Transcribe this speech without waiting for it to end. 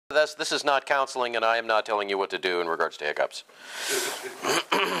This is not counseling, and I am not telling you what to do in regards to hiccups.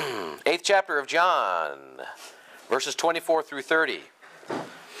 8th chapter of John, verses 24 through 30.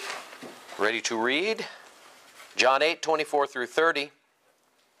 Ready to read? John 8, 24 through 30.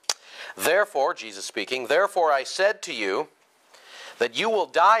 Therefore, Jesus speaking, therefore I said to you that you will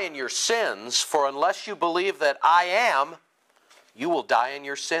die in your sins, for unless you believe that I am, you will die in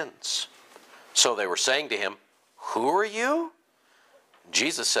your sins. So they were saying to him, who are you?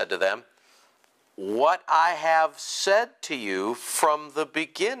 Jesus said to them, what I have said to you from the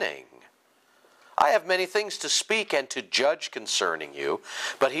beginning. I have many things to speak and to judge concerning you,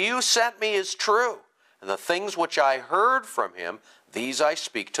 but he who sent me is true, and the things which I heard from him, these I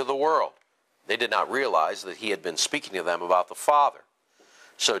speak to the world. They did not realize that he had been speaking to them about the Father.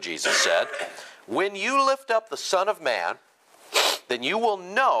 So Jesus said, when you lift up the Son of Man, then you will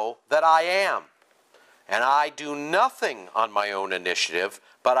know that I am. And I do nothing on my own initiative,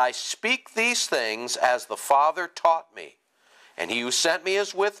 but I speak these things as the Father taught me. And he who sent me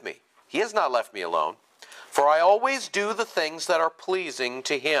is with me. He has not left me alone, for I always do the things that are pleasing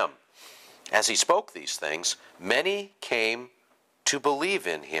to him. As he spoke these things, many came to believe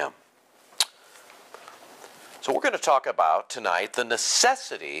in him. So we're going to talk about tonight the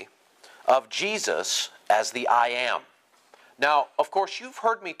necessity of Jesus as the I am. Now, of course, you've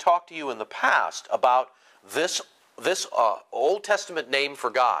heard me talk to you in the past about this Old Testament name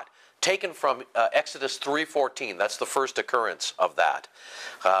for God, taken from Exodus 3:14. That's the first occurrence of that.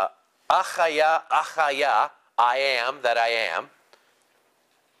 Achaya, Achaya, I am that I am.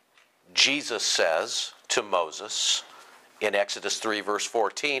 Jesus says to Moses in Exodus 3 verse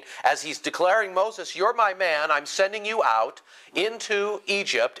 14, as he's declaring, Moses, you're my man, I'm sending you out into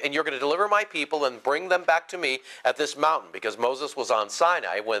Egypt, and you're going to deliver my people and bring them back to me at this mountain, because Moses was on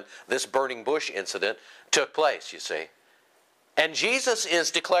Sinai when this burning bush incident took place, you see. And Jesus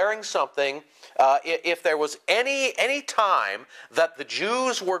is declaring something, if there was any time that the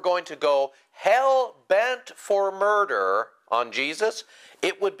Jews were going to go hell-bent for murder on Jesus,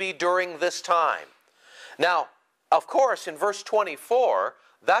 it would be during this time. Now, of course, in verse 24,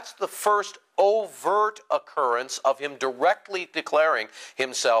 that's the first overt occurrence of him directly declaring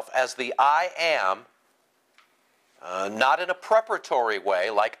himself as the I am, not in a preparatory way,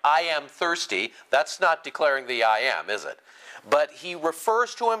 like I am thirsty. That's not declaring the I am, is it? But he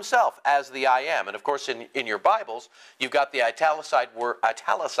refers to himself as the I am. And of course, in your Bibles, you've got the italicized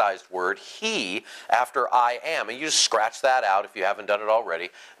word, he, after I am. And you just scratch that out if you haven't done it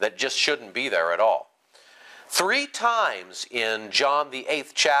already. That just shouldn't be there at all. 3 times in John the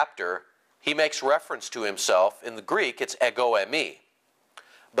 8th chapter, he makes reference to himself. In the Greek, it's ego eimi.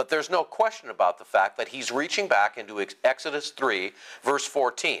 But there's no question about the fact that he's reaching back into Exodus 3, verse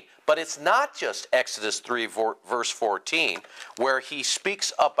 14. But it's not just Exodus 3, verse 14, where he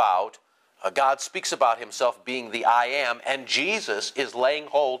speaks about, God speaks about himself being the I am, and Jesus is laying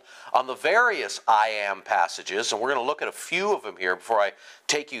hold on the various I am passages. And we're going to look at a few of them here before I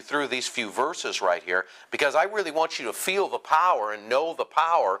take you through these few verses right here, because I really want you to feel the power and know the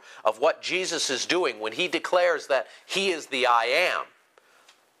power of what Jesus is doing when he declares that he is the I am.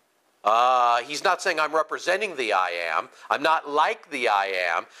 He's not saying I'm representing the I am. I'm not like the I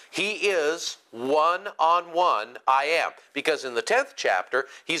am. He is one-on-one I am. Because in the 10th chapter,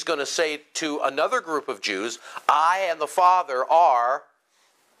 he's going to say to another group of Jews, I and the Father are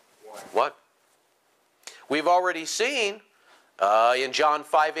what? We've already seen in John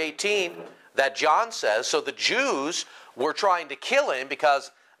 5:18 that John says, so the Jews were trying to kill him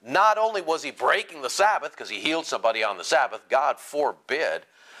because not only was he breaking the Sabbath, because he healed somebody on the Sabbath, God forbid,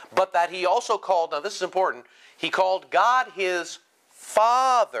 but that he also called, now this is important, he called God his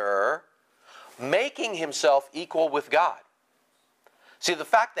Father, making himself equal with God. See, the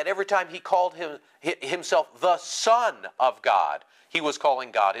fact that every time he called himself the Son of God, he was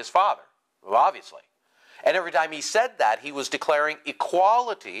calling God his Father, obviously. And every time he said that, he was declaring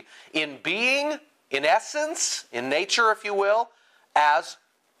equality in being, in essence, in nature, if you will, as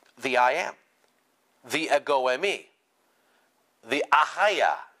the I am, the ego eimi, the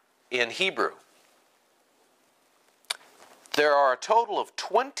ahaya, in Hebrew. There are a total of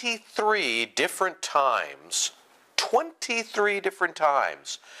 23 different times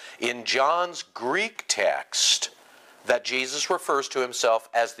in John's Greek text that Jesus refers to himself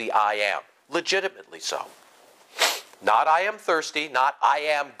as the I am, legitimately so. Not I am thirsty, not I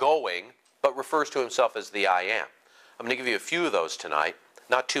am going, but refers to himself as the I am. I'm going to give you a few of those tonight,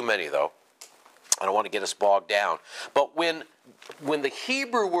 not too many though. I don't want to get us bogged down. But when the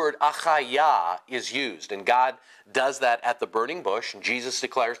Hebrew word achaya is used, and God does that at the burning bush, and Jesus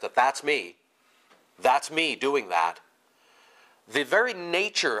declares that that's me doing that, the very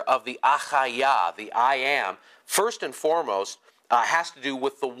nature of the achaya, the I am, first and foremost, has to do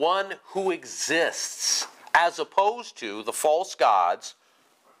with the one who exists, as opposed to the false gods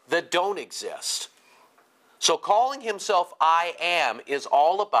that don't exist. So calling himself I am is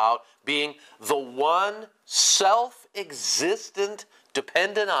all about being the one self-existent,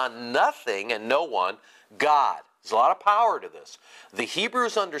 dependent on nothing and no one, God. There's a lot of power to this. The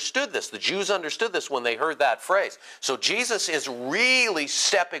Hebrews understood this. The Jews understood this when they heard that phrase. So Jesus is really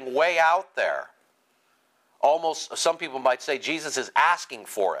stepping way out there. Almost, some people might say Jesus is asking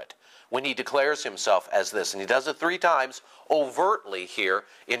for it when he declares himself as this. And he does it 3 times overtly here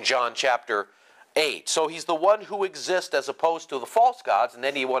in John chapter 8. So he's the one who exists as opposed to the false gods and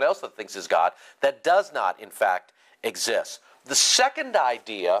anyone else that thinks is God that does not, in fact, exist. The second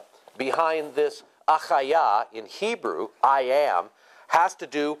idea behind this achaya in Hebrew, I am, has to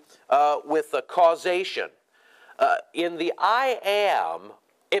do with the causation. In the I am,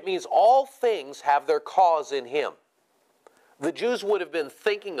 it means all things have their cause in him. The Jews would have been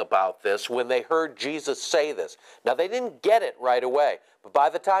thinking about this when they heard Jesus say this. Now, they didn't get it right away, but by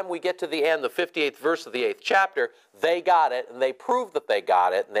the time we get to the end, the 58th verse of the 8th chapter, they got it, and they prove that they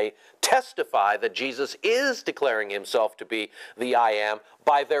got it, and they testify that Jesus is declaring himself to be the I am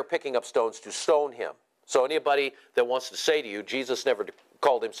by their picking up stones to stone him. So anybody that wants to say to you, Jesus never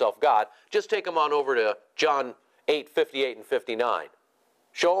called himself God, just take them on over to John 8, 58 and 59.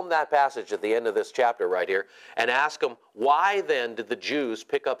 Show them that passage at the end of this chapter right here and ask them, why then did the Jews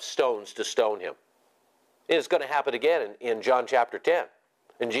pick up stones to stone him? It's going to happen again in John chapter 10.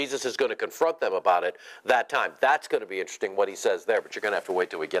 And Jesus is going to confront them about it that time. That's going to be interesting what he says there, but you're going to have to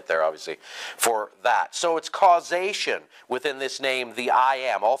wait till we get there, obviously, for that. So it's causation within this name, the I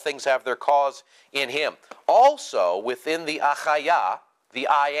am. All things have their cause in him. Also, within the achaya, the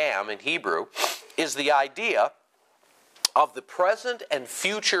I am in Hebrew, is the idea of the present and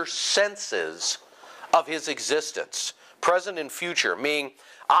future senses of his existence. Present and future, meaning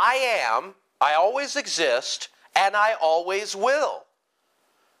I am, I always exist, and I always will.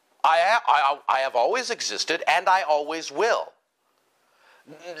 I have always existed, and I always will.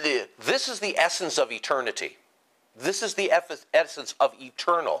 This is the essence of eternity. This is the essence of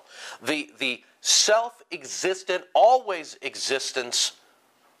eternal. The self-existent, always existence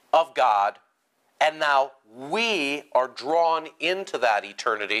of God. And now we are drawn into that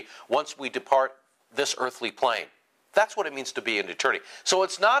eternity once we depart this earthly plane. That's what it means to be in eternity. So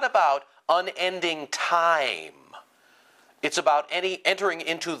it's not about unending time. It's about entering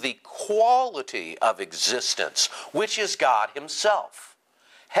into the quality of existence, which is God himself.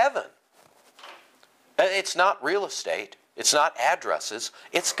 Heaven. It's not real estate. It's not addresses.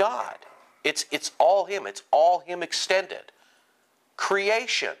 It's God. It's all him. It's all him extended.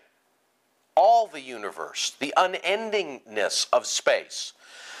 Creation. All the universe, the unendingness of space.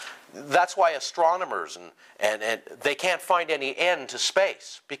 That's why astronomers and they can't find any end to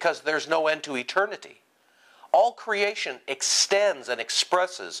space, because there's no end to eternity. All creation extends and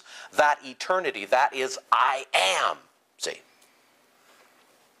expresses that eternity. That is, I am. See?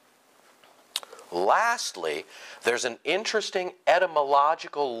 Lastly, there's an interesting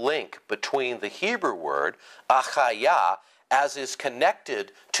etymological link between the Hebrew word achaya as is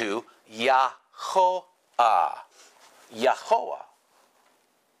connected to Yahoah. Yahoah.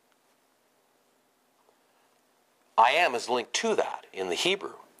 I am is linked to that in the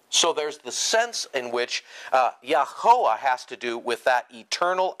Hebrew. So there's the sense in which Yahoah has to do with that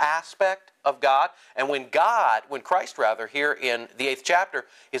eternal aspect of God. And when Christ here in the 8th chapter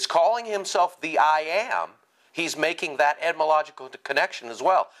is calling himself the I am, he's making that etymological connection as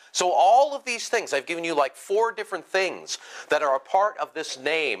well. So all of these things, I've given you like 4 different things that are a part of this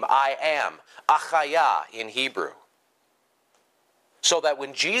name, I am, achaya in Hebrew. So that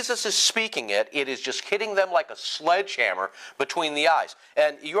when Jesus is speaking it, it is just hitting them like a sledgehammer between the eyes.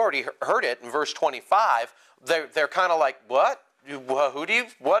 And you already heard it in verse 25. They're kind of like, what? Who did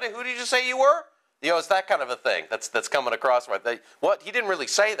you say you were? You know, it's that kind of a thing that's coming across. Right? What? He didn't really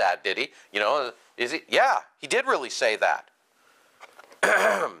say that, did he? You know, is he? Yeah, he did really say that.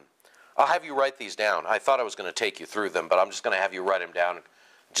 I'll have you write these down. I thought I was going to take you through them, but I'm just going to have you write them down and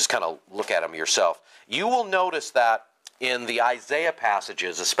just kind of look at them yourself. You will notice that in the Isaiah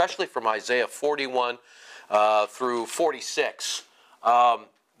passages, especially from Isaiah 41 through 46,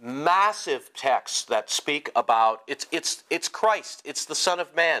 massive texts that speak about, it's Christ, it's the Son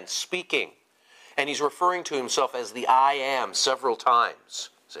of Man speaking. And he's referring to himself as the I am several times.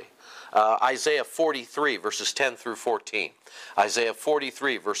 See, Isaiah 43 verses 10 through 14. Isaiah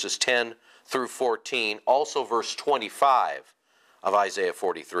 43 verses 10 through 14. Also verse 25 of Isaiah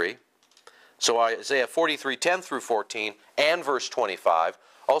 43. So Isaiah 43:10 through 14 and verse 25.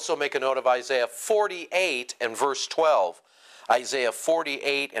 Also make a note of Isaiah 48 and verse 12. Isaiah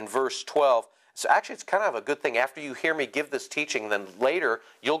 48 and verse 12. So actually, it's kind of a good thing. After you hear me give this teaching, then later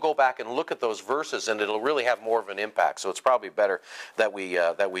you'll go back and look at those verses, and it'll really have more of an impact. So it's probably better that we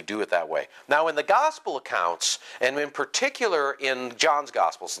do it that way. Now, in the gospel accounts, and in particular in John's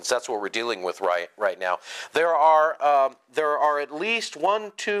gospel, since that's what we're dealing with right now, there are at least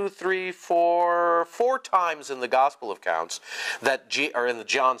four times in the gospel accounts or in the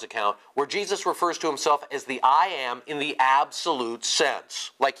John's account where Jesus refers to himself as the I am in the absolute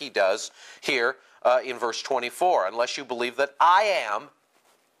sense, like he does here in verse 24. Unless you believe that I am,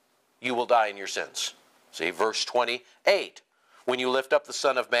 you will die in your sins. See, verse 28. When you lift up the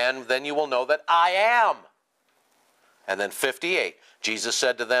Son of Man, then you will know that I am. And then 58. Jesus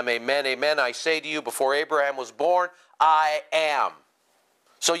said to them, Amen, amen, I say to you, before Abraham was born, I am.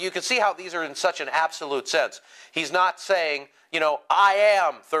 So you can see how these are in such an absolute sense. He's not saying, I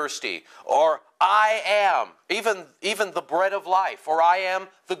am thirsty, or I am even the bread of life, or I am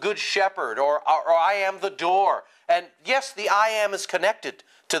the good shepherd, or I am the door. And yes, the I am is connected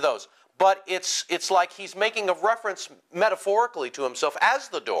to those, but it's like he's making a reference metaphorically to himself as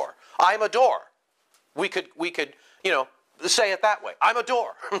the door. I'm a door. We could say it that way. I'm a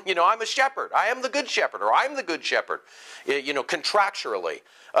door. I'm a shepherd. I am the good shepherd, or I'm the good shepherd. Contractually,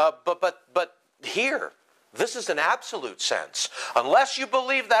 but here, this is an absolute sense. Unless you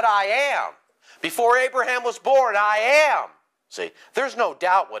believe that I am, before Abraham was born, I am. See, there's no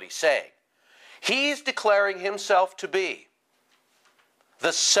doubt what he's saying. He's declaring himself to be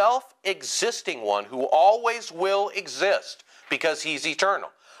the self-existing one who always will exist because he's eternal.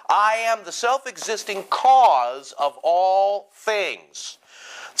 I am the self-existing cause of all things.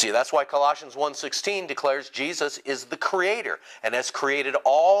 See, that's why Colossians 1:16 declares Jesus is the creator and has created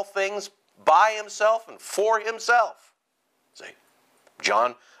all things by himself and for himself. See,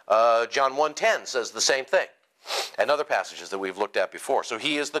 John 1:10 says the same thing, and other passages that we've looked at before. So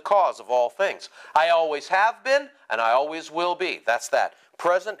he is the cause of all things. I always have been, and I always will be. That's that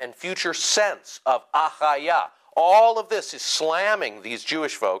present and future sense of achaya. All of this is slamming these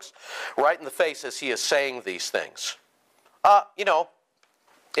Jewish folks right in the face as he is saying these things.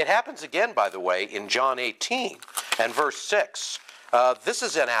 It happens again, by the way, in John 18 and verse 6. This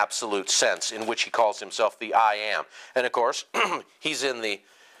is an absolute sense in which he calls himself the I am. And of course, he's in the,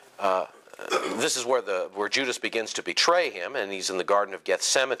 this is where Judas begins to betray him, and he's in the Garden of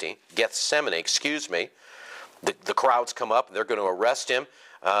Gethsemane, The crowds come up, and they're going to arrest him.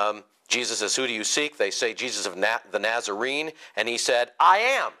 Jesus says, who do you seek? They say, Jesus of the Nazarene. And he said, I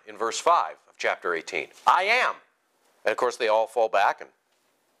am, in verse 5 of chapter 18. I am. And of course, they all fall back. And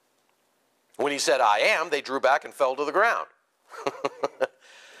when he said, I am, they drew back and fell to the ground.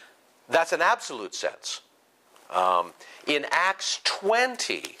 That's an absolute sense. In Acts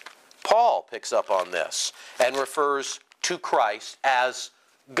 20, Paul picks up on this and refers to Christ as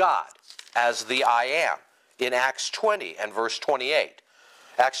God, as the I am, in Acts 20 and verse 28.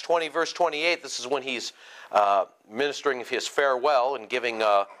 Acts 20, verse 28, this is when he's ministering his farewell and giving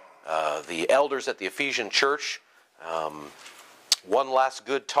the elders at the Ephesian church one last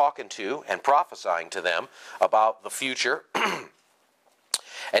good talking to and prophesying to them about the future.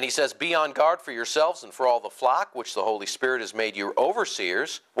 And he says, be on guard for yourselves and for all the flock, which the Holy Spirit has made you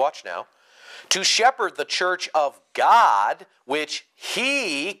overseers, watch now, to shepherd the church of God, which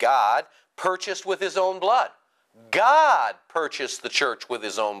he, God, purchased with his own blood. God purchased the church with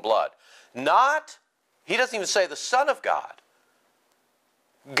his own blood. Not, he doesn't even say the Son of God.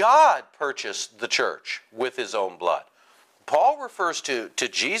 God purchased the church with his own blood. Paul refers to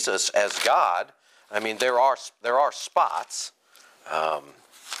Jesus as God. I mean, there are spots.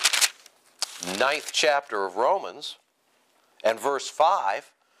 9th chapter of Romans and verse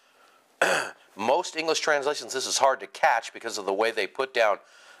 5. Most English translations, this is hard to catch because of the way they put down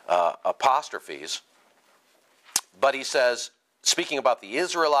apostrophes. But he says, speaking about the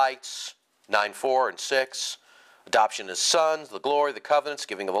Israelites, 9:4 and 6, adoption as sons, the glory, the covenants,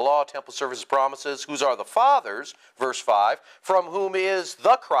 giving of the law, temple services, promises, whose are the fathers, verse 5, from whom is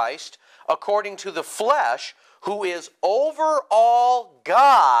the Christ, according to the flesh, who is over all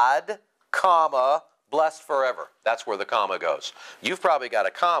God, comma, blessed forever. That's where the comma goes. You've probably got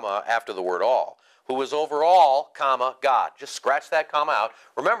a comma after the word all. Who is over all, comma, God. Just scratch that comma out.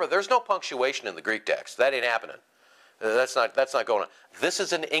 Remember, there's no punctuation in the Greek text. That ain't happening. That's not going on. This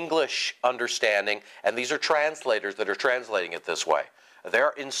is an English understanding, and these are translators that are translating it this way.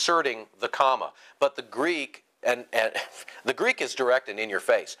 They're inserting the comma. But the Greek, and the Greek is direct and in your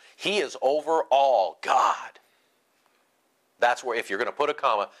face. He is over all God. That's where, if you're going to put a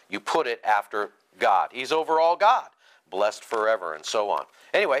comma, you put it after God. He's overall God, blessed forever, and so on.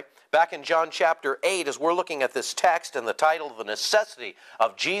 Anyway, back in John chapter 8, as we're looking at this text and the title, The Necessity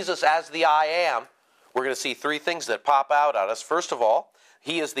of Jesus as the I Am, we're going to see three things that pop out at us. First of all,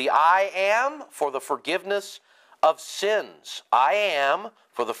 He is the I Am for the forgiveness of sins. I am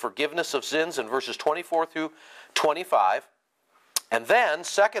for the forgiveness of sins in verses 24 through 25. And then,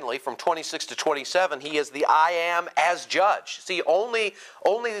 secondly, from 26 to 27, He is the I Am as judge. See, only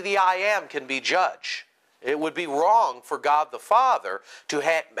the I Am can be judge. It would be wrong for God the Father to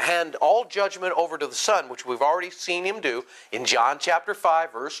hand all judgment over to the Son, which we've already seen Him do in John chapter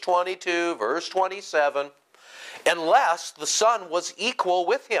 5, verse 22, verse 27, unless the Son was equal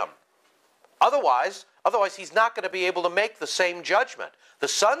with Him. Otherwise, He's not going to be able to make the same judgment. The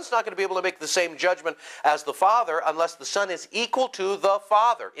Son's not going to be able to make the same judgment as the Father unless the Son is equal to the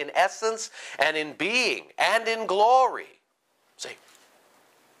Father in essence and in being and in glory. See?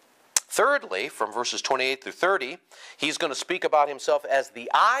 Thirdly, from verses 28 through 30, He's going to speak about Himself as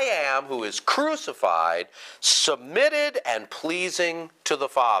the I Am who is crucified, submitted, and pleasing to the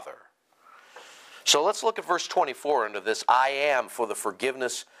Father. So let's look at verse 24 under this I Am for the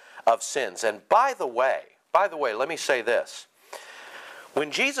forgiveness of sins. And by the way, let me say this. When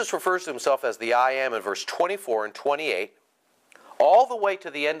Jesus refers to Himself as the I Am in verse 24 and 28, all the way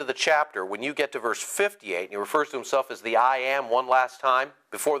to the end of the chapter, when you get to verse 58, and He refers to Himself as the I Am one last time,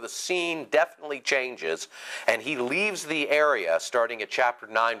 before the scene definitely changes, and He leaves the area starting at chapter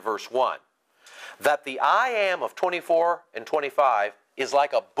 9, verse 1, that the I Am of 24 and 25 is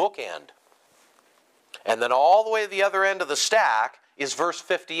like a bookend. And then all the way to the other end of the stack is verse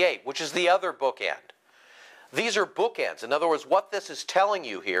 58, which is the other bookend. These are bookends. In other words, what this is telling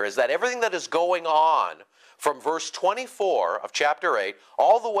you here is that everything that is going on from verse 24 of chapter 8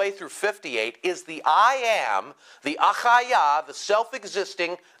 all the way through 58 is the I Am, the Achaya, the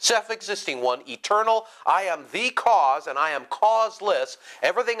self-existing one, eternal. I am the cause and I am causeless.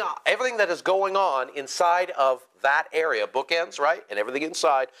 Everything that is going on inside of that area, bookends, right? And everything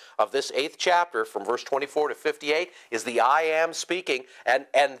inside of this 8th chapter from verse 24 to 58 is the I Am speaking. And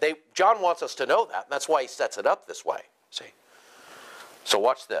John wants us to know that. And that's why he sets it up this way. See? So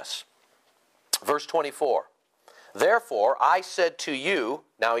watch this. Verse 24. Therefore, I said to you,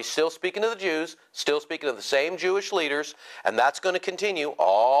 now he's still speaking to the Jews, still speaking to the same Jewish leaders, and that's going to continue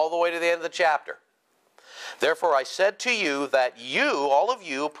all the way to the end of the chapter. Therefore, I said to you that you, all of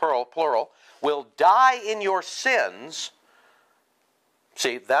you, plural, will die in your sins.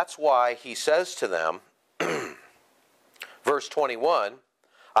 See, that's why he says to them, verse 21,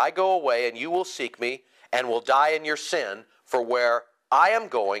 I go away and you will seek me and will die in your sin, for where I am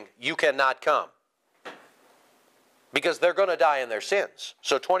going, you cannot come. Because they're going to die in their sins.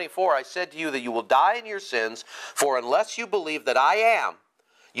 So 24, I said to you that you will die in your sins, for unless you believe that I am,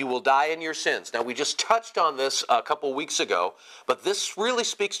 you will die in your sins. Now, we just touched on this a couple weeks ago, but this really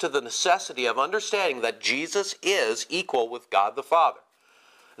speaks to the necessity of understanding that Jesus is equal with God the Father.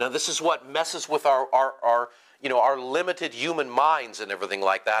 Now, this is what messes with our limited human minds and everything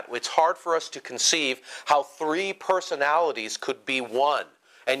like that. It's hard for us to conceive how three personalities could be one.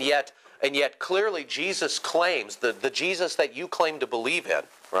 And yet clearly Jesus claims, the Jesus that you claim to believe in,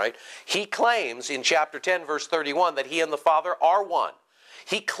 right? He claims in chapter 10, verse 31, that He and the Father are one.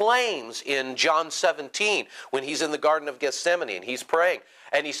 He claims in John 17, when He's in the Garden of Gethsemane and He's praying,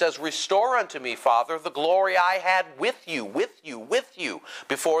 and He says, restore unto me, Father, the glory I had with you,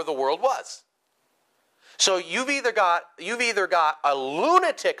 before the world was. So you've either got a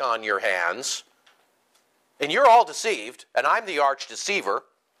lunatic on your hands, and you're all deceived, and I'm the arch deceiver,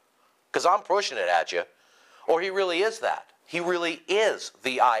 because I'm pushing it at you, or He really is that. He really is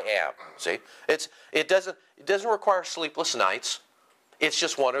the I Am. See? It doesn't require sleepless nights. It's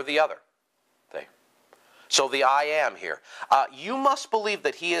just one or the other. See? So the I Am here. You must believe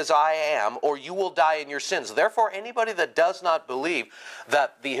that He is I Am, or you will die in your sins. Therefore, anybody that does not believe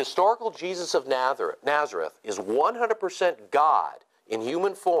that the historical Jesus of Nazareth is 100% God in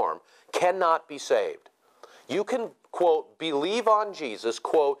human form cannot be saved. You can, quote, believe on Jesus,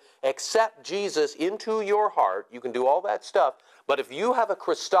 quote, accept Jesus into your heart. You can do all that stuff. But if you have a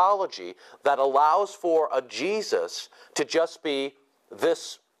Christology that allows for a Jesus to just be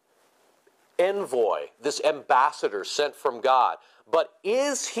this envoy, this ambassador sent from God, but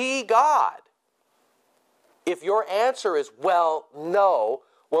is He God? If your answer is, well, no,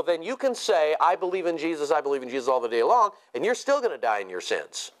 well, then you can say, I believe in Jesus all the day long, and you're still going to die in your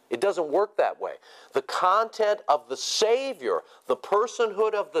sins. It doesn't work that way. The content of the Savior, the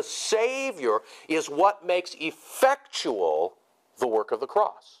personhood of the Savior, is what makes effectual the work of the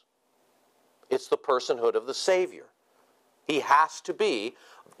cross. It's the personhood of the Savior. He has to be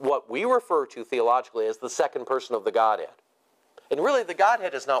what we refer to theologically as the second person of the Godhead. And really, the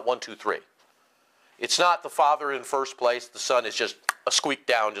Godhead is not 1, 2, 3. It's not the Father in first place, the Son is just a squeak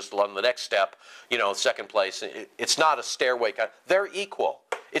down just on the next step, second place. It's not a stairway. They're equal.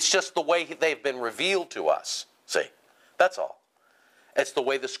 It's just the way they've been revealed to us. See, that's all. It's the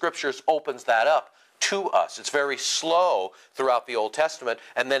way the Scriptures opens that up to us. It's very slow throughout the Old Testament,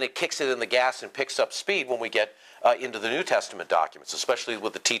 and then it kicks it in the gas and picks up speed when we get into the New Testament documents, especially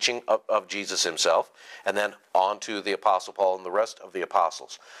with the teaching of Jesus himself, and then on to the Apostle Paul and the rest of the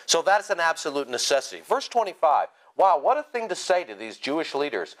apostles. So that's an absolute necessity. Verse 25, wow, what a thing to say to these Jewish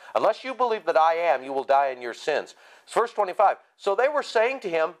leaders. Unless you believe that I am, you will die in your sins. Verse 25, so they were saying to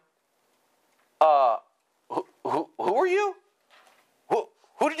him, who are you?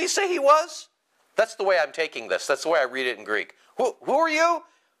 Who did he say he was? That's the way I'm taking this. That's the way I read it in Greek. Who are you?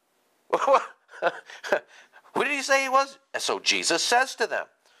 Who did he say he was? And so Jesus says to them.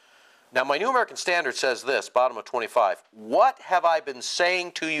 Now, my New American Standard says this, bottom of 25. What have I been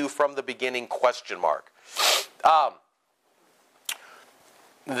saying to you from the beginning? ?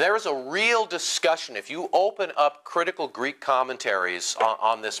 There's a real discussion. If you open up critical Greek commentaries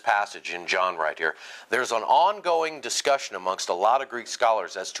on this passage in John right here, there's an ongoing discussion amongst a lot of Greek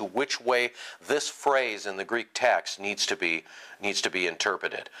scholars as to which way this phrase in the Greek text needs to be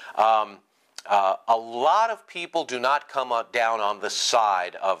interpreted. A lot of people do not come down on the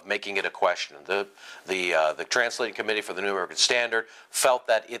side of making it a question. The translating committee for the New American Standard felt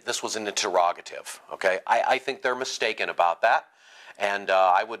that this was an interrogative. Okay, I think they're mistaken about that. And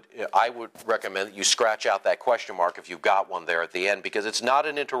I would recommend that you scratch out that question mark if you've got one there at the end, because it's not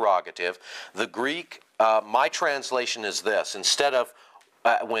an interrogative. The Greek, my translation is this. Instead of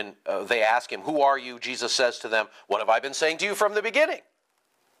when they ask him, who are you? Jesus says to them, what have I been saying to you from the beginning?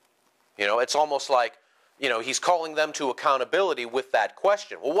 It's almost like, he's calling them to accountability with that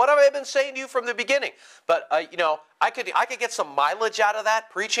question. Well, what have I been saying to you from the beginning? But, I could get some mileage out of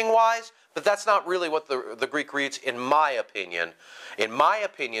that preaching-wise, but that's not really what the Greek reads, in my opinion. In my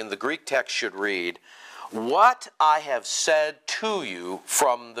opinion, the Greek text should read, what I have said to you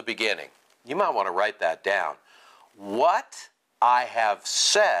from the beginning. You might want to write that down. What I have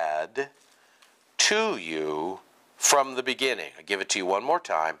said to you from the beginning. I give it to you one more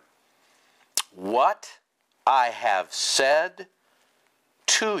time. What I have said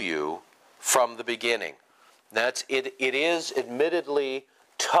to you from the beginning. Now, it is admittedly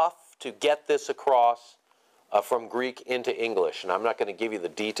tough to get this across from Greek into English, and I'm not going to give you the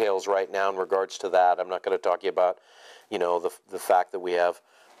details right now in regards to that. I'm not going to talk to you about, the fact that we have,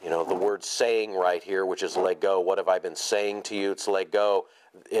 the word saying right here, which is lego. What have I been saying to you? It's lego,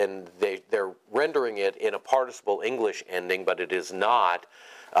 and they're rendering it in a participle English ending, but it is not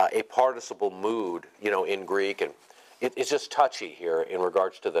a participle mood, in Greek, and it's just touchy here in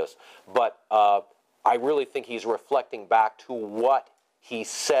regards to this. But I really think he's reflecting back to what he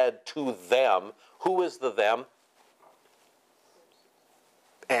said to them. Who is the them?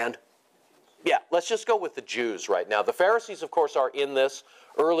 And, yeah, let's just go with the Jews right now. The Pharisees, of course, are in this.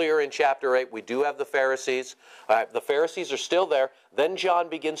 Earlier in chapter 8, we do have the Pharisees. The Pharisees are still there. Then John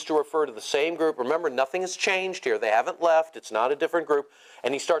begins to refer to the same group. Remember, nothing has changed here. They haven't left. It's not a different group.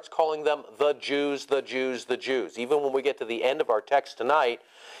 And he starts calling them the Jews, the Jews, the Jews. Even when we get to the end of our text tonight,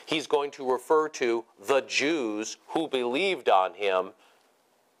 he's going to refer to the Jews who believed on him.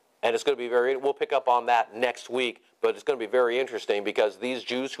 And it's going to be we'll pick up on that next week, but it's going to be very interesting because these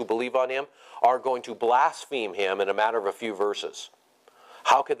Jews who believe on him are going to blaspheme him in a matter of a few verses.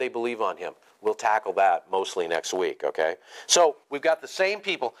 How could they believe on him? We'll tackle that mostly next week, okay? So we've got the same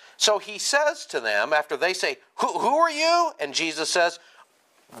people. So he says to them, after they say, who are you? And Jesus says,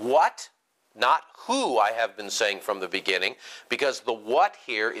 what? Not who I have been saying from the beginning, because the what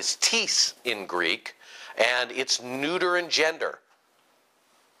here is tis in Greek, and it's neuter in gender.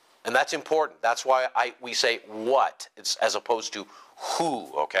 And that's important. That's why we say what, it's as opposed to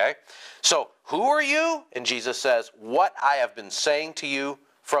who, okay? So, who are you? And Jesus says, what I have been saying to you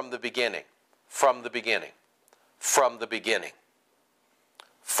from the beginning. From the beginning. From the beginning.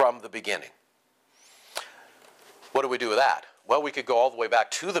 From the beginning. What do we do with that? Well, we could go all the way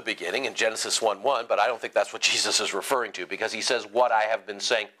back to the beginning in Genesis 1:1, but I don't think that's what Jesus is referring to, because he says what I have been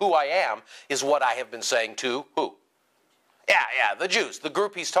saying. Who I am is what I have been saying to who? Yeah, the Jews, the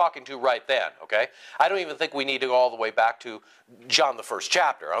group he's talking to right then, okay? I don't even think we need to go all the way back to John, the first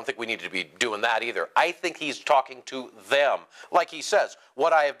chapter. I don't think we need to be doing that either. I think he's talking to them. Like he says,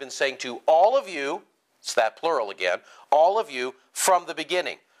 what I have been saying to all of you, it's that plural again, all of you from the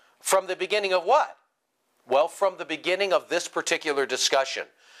beginning. From the beginning of what? Well, from the beginning of this particular discussion.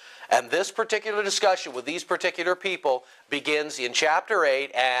 And this particular discussion with these particular people begins in chapter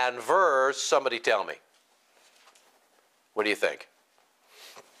 8 and verse, somebody tell me. What do you think?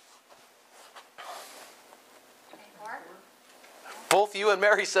 24. Both you and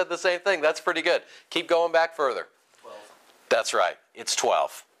Mary said the same thing. That's pretty good. Keep going back further. 12. That's right. It's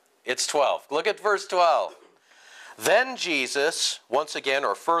 12. It's 12. Look at verse 12. Then Jesus, once again,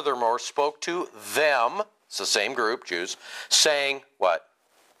 or furthermore, spoke to them, it's the same group, Jews, saying, what?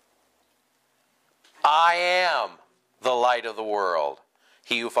 I am the light of the world.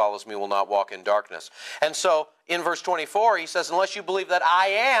 He who follows me will not walk in darkness. And so, in verse 24, he says, unless you believe that I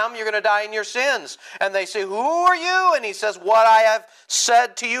am, you're going to die in your sins. And they say, who are you? And he says, what I have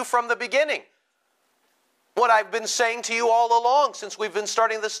said to you from the beginning. What I've been saying to you all along since we've been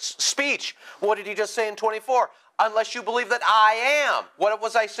starting this speech. What did he just say in 24? Unless you believe that I am. What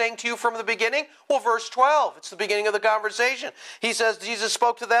was I saying to you from the beginning? Well, verse 12. It's the beginning of the conversation. He says, Jesus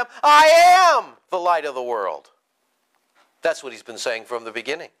spoke to them, I am the light of the world. That's what he's been saying from the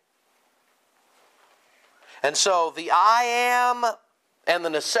beginning. And so the I am and the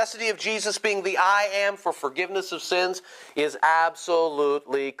necessity of Jesus being the I am for forgiveness of sins is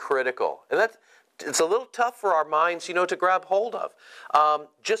absolutely critical. And it's a little tough for our minds, to grab hold of.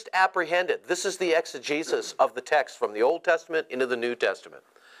 Just apprehend it. This is the exegesis of the text from the Old Testament into the New Testament.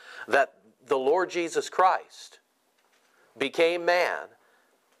 That the Lord Jesus Christ became man,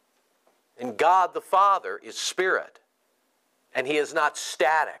 and God the Father is spirit. And he is not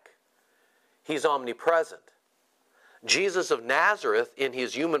static. He's omnipresent. Jesus of Nazareth, in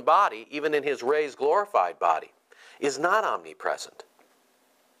his human body, even in his raised glorified body, is not omnipresent.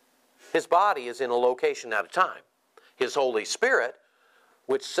 His body is in a location at a time. His Holy Spirit,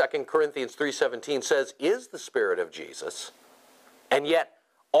 which 2 Corinthians 3:17 says is the Spirit of Jesus, and yet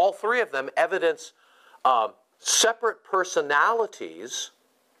all three of them evidence separate personalities,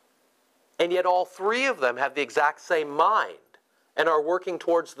 and yet all three of them have the exact same mind and are working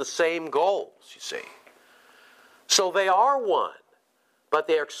towards the same goals, you see. So they are one, but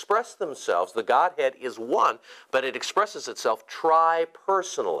they express themselves. The Godhead is one, but it expresses itself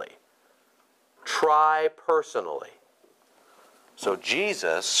tri-personally. Tri-personally. So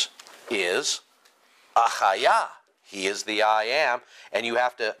Jesus is Achaya. He is the I am, and you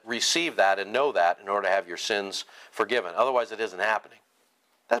have to receive that and know that in order to have your sins forgiven. Otherwise, it isn't happening.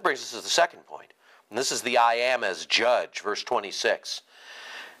 That brings us to the second point. And this is the I am as judge, verse 26.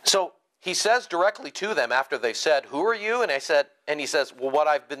 So he says directly to them after they said, who are you? And he says, well, what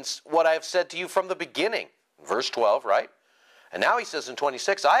I have said to you from the beginning. Verse 12, right? And now he says in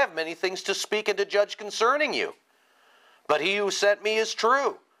 26, I have many things to speak and to judge concerning you. But he who sent me is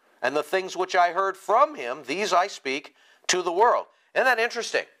true. And the things which I heard from him, these I speak to the world. Isn't that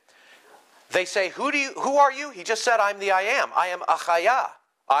interesting? They say, who are you? He just said, I'm the I am. I am Achaya.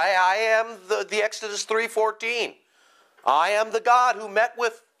 I am the Exodus 3:14. I am the God who met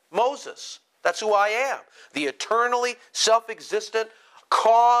with Moses. That's who I am. The eternally self-existent,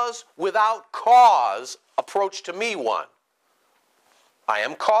 cause without cause approach to me one. I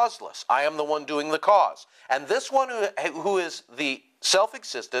am causeless. I am the one doing the cause. And this one who is the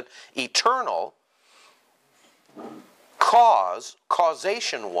self-existent, eternal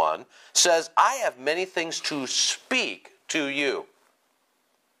causation one, says, I have many things to speak to you.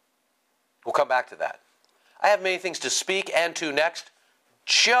 We'll come back to that. I have many things to speak and to next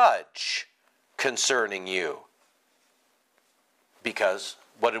judge concerning you. Because,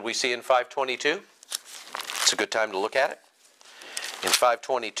 what did we see in 5:22? It's a good time to look at it. In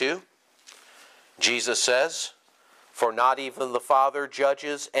 5:22, Jesus says, for not even the Father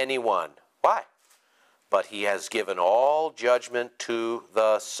judges anyone. Why? But he has given all judgment to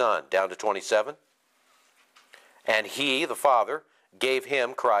the Son. Down to 27. And he, the Father, gave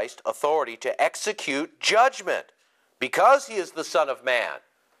him, Christ, authority to execute judgment because he is the Son of Man.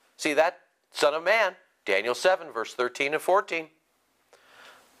 See that? Son of Man. Daniel 7, verse 13 and 14.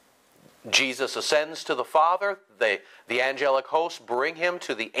 Jesus ascends to the Father. The angelic hosts bring him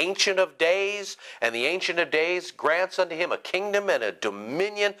to the Ancient of Days, and the Ancient of Days grants unto him a kingdom and a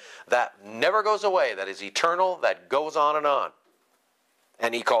dominion that never goes away, that is eternal, that goes on and on.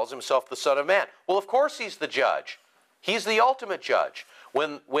 And he calls himself the Son of Man. Well, of course he's the judge. He's the ultimate judge.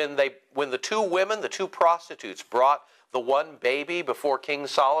 When the two women, the two prostitutes, brought the one baby before King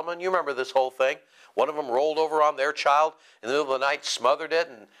Solomon, you remember this whole thing? One of them rolled over on their child in the middle of the night, smothered it,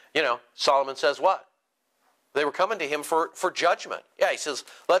 and, Solomon says what? They were coming to him for judgment. Yeah, he says,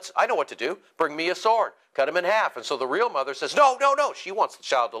 I know what to do. Bring me a sword. Cut him in half. And so the real mother says, no. She wants the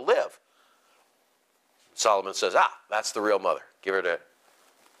child to live. Solomon says, that's the real mother. Give her to.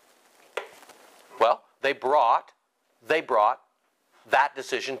 Well, they brought that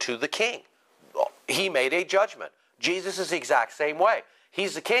decision to the king. He made a judgment. Jesus is the exact same way.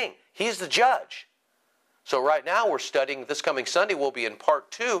 He's the king. He's the judge. So right now we're studying, this coming Sunday we'll be in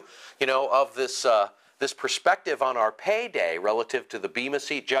part 2, of this perspective on our payday relative to the Bema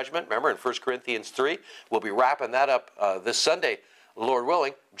Seat judgment. Remember in 1 Corinthians 3, we'll be wrapping that up this Sunday, Lord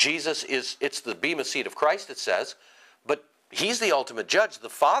willing. It's the Bema Seat of Christ, it says, but he's the ultimate judge. The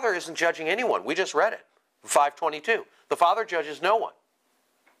Father isn't judging anyone. We just read it, 5:22. The Father judges no one.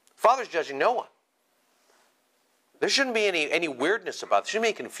 The Father's judging no one. There shouldn't be any weirdness about this. There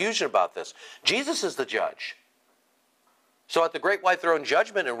shouldn't be any confusion about this. Jesus is the judge. So at the great white throne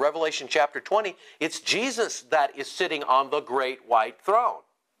judgment in Revelation chapter 20, it's Jesus that is sitting on the great white throne.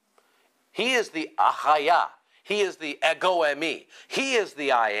 He is the Ahaya. He is the Ego Emi. He is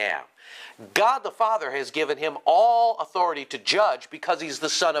the I am. God the Father has given him all authority to judge because he's the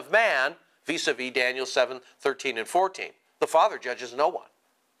Son of Man, vis-a-vis Daniel 7:13 and 14. The Father judges no one.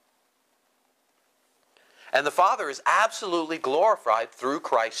 And the Father is absolutely glorified through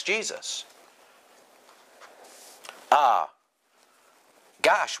Christ Jesus.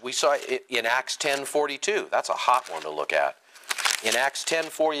 Gosh, we saw it in Acts 10:42. That's a hot one to look at. In Acts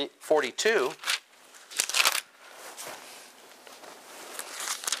 10:42,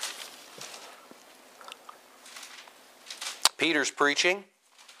 Peter's preaching,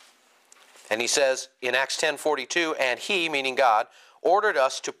 and he says in Acts 10:42, and he, meaning God, ordered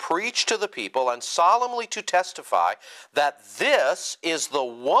us to preach to the people and solemnly to testify that this is the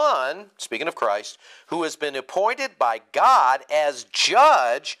one, speaking of Christ, who has been appointed by God as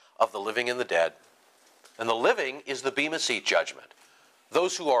judge of the living and the dead. And the living is the Bema Seat judgment.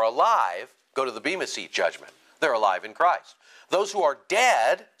 Those who are alive go to the Bema Seat judgment. They're alive in Christ. Those who are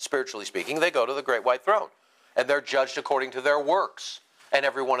dead, spiritually speaking, they go to the great white throne. And they're judged according to their works. And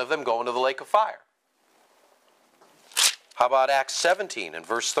every one of them go into the lake of fire. How about Acts 17 and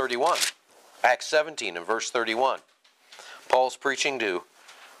verse 31? Acts 17 and verse 31. Paul's preaching to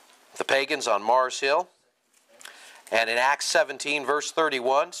the pagans on Mars Hill. And in Acts 17 verse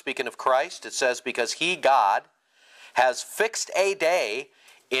 31, speaking of Christ, it says, because he, God, has fixed a day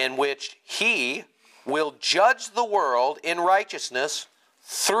in which he will judge the world in righteousness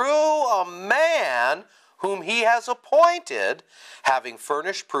through a man whom he has appointed, having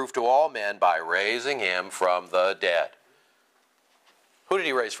furnished proof to all men by raising him from the dead. Who did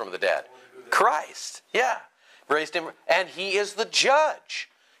he raise from the dead? Christ. Yeah. Raised him. And he is the judge.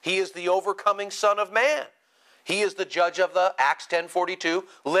 He is the overcoming Son of Man. He is the judge of the Acts 10:42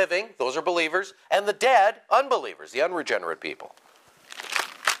 living, those are believers, and the dead, unbelievers, the unregenerate people.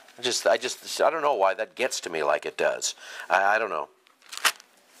 I don't know why that gets to me like it does. I don't know.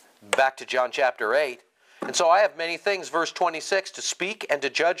 Back to John chapter 8. And so I have many things, verse 26, to speak and to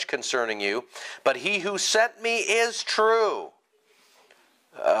judge concerning you, but he who sent me is true.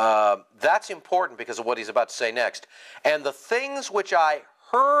 That's important because of what he's about to say next. And the things which I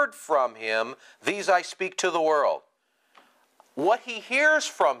heard from him, these I speak to the world. What he hears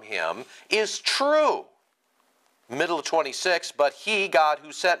from him is true. Middle of 26, but he, God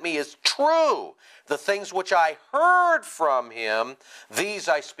who sent me, is true. The things which I heard from him, these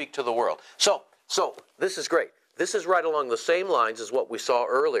I speak to the world. So this is great. This is right along the same lines as what we saw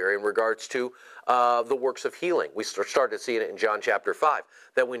earlier in regards to the works of healing. We started seeing it in John chapter 5.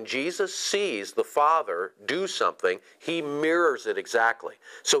 That when Jesus sees the Father do something, he mirrors it exactly.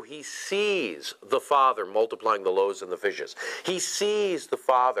 So he sees the Father multiplying the loaves and the fishes. He sees the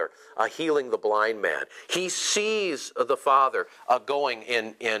Father healing the blind man. He sees the Father going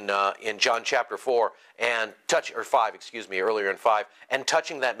in John chapter 4 and earlier in 5, and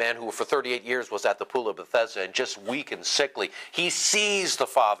touching that man who for 38 years was at the pool of Bethesda and just weak and sickly. He sees the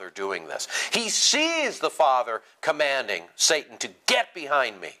Father doing this. He sees the Father commanding Satan to get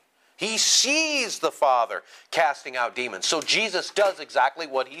behind me. He sees the Father casting out demons. So Jesus does exactly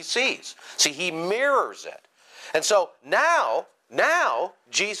what he sees. See, he mirrors it. And so now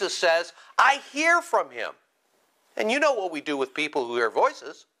Jesus says, I hear from him. And you know what we do with people who hear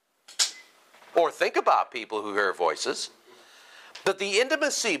voices, or think about people who hear voices. But the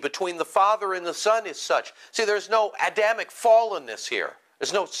intimacy between the Father and the Son is such. See, there's no Adamic fallenness here.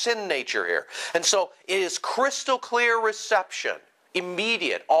 There's no sin nature here. And so it is crystal clear reception,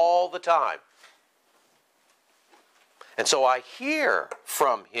 immediate, all the time. And so I hear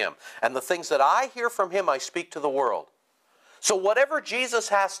from him. And the things that I hear from him, I speak to the world. So whatever Jesus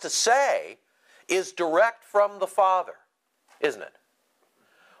has to say is direct from the Father, isn't it?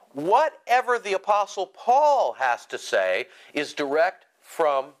 Whatever the Apostle Paul has to say is direct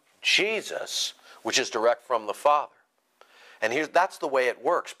from Jesus, which is direct from the Father. And that's the way it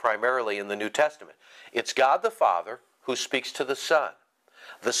works primarily in the New Testament. It's God the Father who speaks to the Son.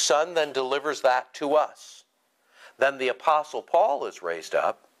 The Son then delivers that to us. Then the Apostle Paul is raised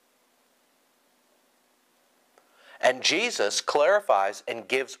up. And Jesus clarifies and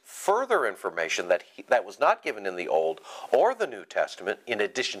gives further information that was not given in the Old or the New Testament, in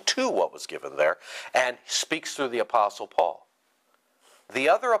addition to what was given there, and speaks through the Apostle Paul. The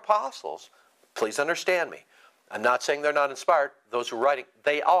other apostles, please understand me, I'm not saying they're not inspired. Those who are writing,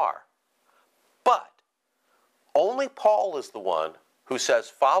 they are. But only Paul is the one who says,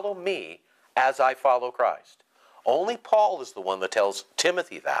 follow me as I follow Christ. Only Paul is the one that tells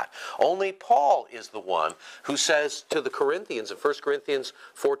Timothy that. Only Paul is the one who says to the Corinthians in 1 Corinthians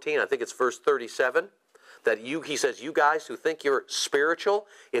 14, I think it's verse 37, that he says, you guys who think you're spiritual,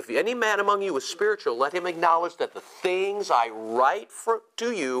 if any man among you is spiritual, let him acknowledge that the things I write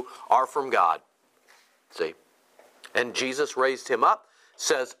to you are from God. See? And Jesus raised him up,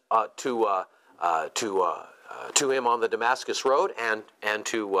 says to him on the Damascus Road, and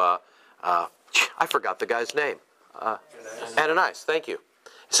to, I forgot the guy's name. Ananias, thank you.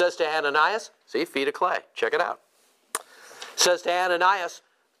 He says to Ananias, see, feet of clay, check it out. Says to Ananias,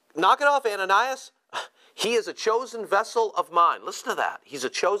 knock it off, Ananias. He is a chosen vessel of mine. Listen to that. He's a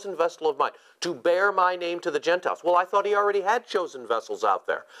chosen vessel of mine to bear my name to the Gentiles. Well, I thought he already had chosen vessels out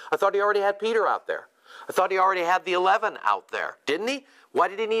there. I thought he already had Peter out there. I thought he already had the 11 out there. Didn't he? Why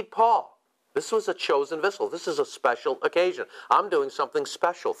did he need Paul? This was a chosen vessel. This is a special occasion. I'm doing something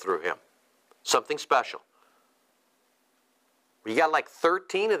special through him. Something special. You got like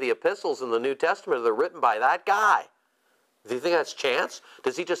 13 of the epistles in the New Testament that are written by that guy. Do you think that's chance?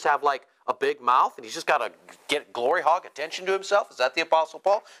 Does he just have like a big mouth and he's just got to get glory hog attention to himself? Is that the Apostle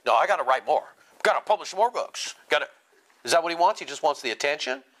Paul? No, I got to write more. Got to publish more books. Is that what he wants? He just wants the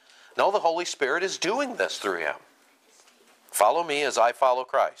attention? No, the Holy Spirit is doing this through him. Follow me as I follow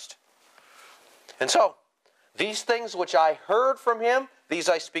Christ. And so, these things which I heard from him, these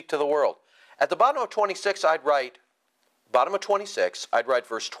I speak to the world. At the bottom of 26, I'd write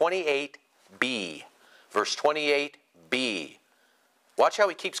verse 28b. Verse 28b. Watch how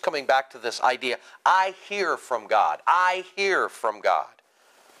he keeps coming back to this idea. I hear from God. I hear from God.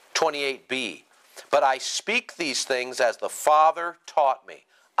 28b. But I speak these things as the Father taught me.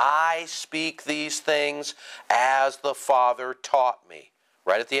 I speak these things as the Father taught me.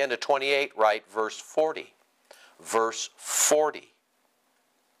 Right at the end of 28, write verse 40. Verse 40.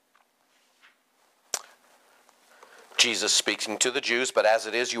 Jesus speaking to the Jews, but as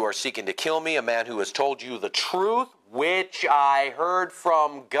it is, you are seeking to kill me, a man who has told you the truth, which I heard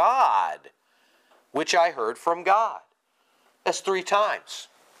from God. Which I heard from God. That's 3 times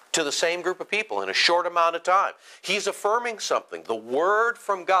to the same group of people in a short amount of time. He's affirming something. The word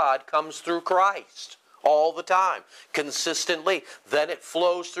from God comes through Christ all the time, consistently. Then it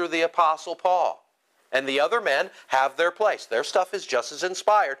flows through the Apostle Paul. And the other men have their place. Their stuff is just as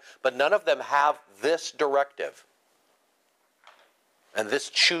inspired, but none of them have this directive. And this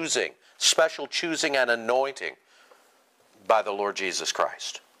choosing, special choosing and anointing by the Lord Jesus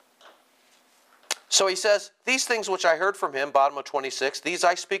Christ. So he says, these things which I heard from him, bottom of 26, these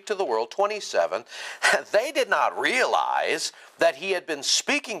I speak to the world, 27. They did not realize that he had been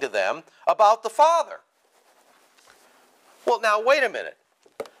speaking to them about the Father. Well, now, wait a minute.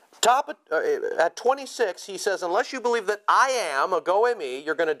 At 26, he says, unless you believe that I am, a go me,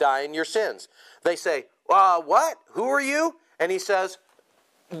 you're going to die in your sins. They say, what? Who are you? And he says,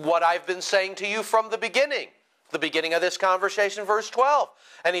 what I've been saying to you from the beginning of this conversation, verse 12.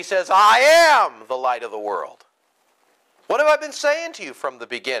 And he says, I am the light of the world. What have I been saying to you from the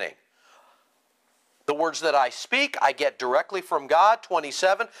beginning? The words that I speak, I get directly from God,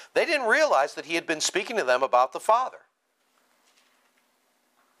 27. They didn't realize that he had been speaking to them about the Father.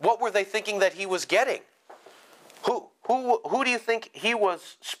 What were they thinking that he was getting? Who do you think he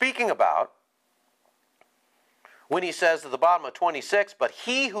was speaking about when he says at the bottom of 26, but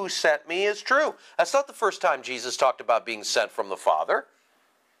he who sent me is true? That's not the first time Jesus talked about being sent from the Father.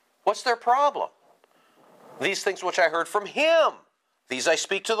 What's their problem? These things which I heard from him, these I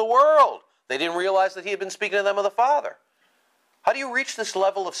speak to the world. They didn't realize that he had been speaking to them of the Father. How do you reach this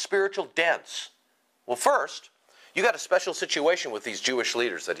level of spiritual dense? Well, first, you got a special situation with these Jewish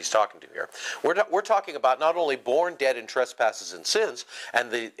leaders that he's talking to here. We're talking about not only born dead in trespasses and sins,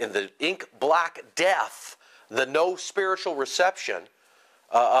 and in the ink black death, the no spiritual reception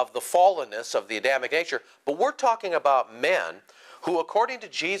of the fallenness of the Adamic nature, but we're talking about men who, according to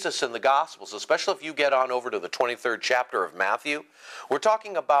Jesus in the Gospels, especially if you get on over to the 23rd chapter of Matthew, we're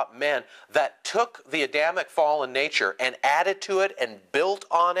talking about men that took the Adamic fallen nature and added to it and built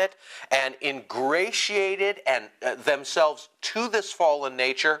on it and ingratiated themselves to this fallen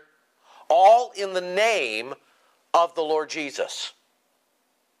nature, all in the name of the Lord Jesus.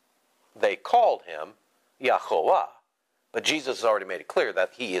 they called him Yahovah. But Jesus has already made it clear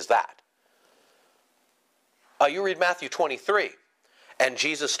that he is that. You read Matthew 23, and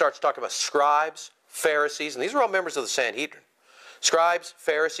Jesus starts talking about scribes, Pharisees, and these are all members of the Sanhedrin. Scribes,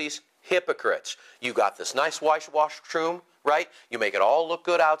 Pharisees, hypocrites. You got this nice whitewashed room, right? You make it all look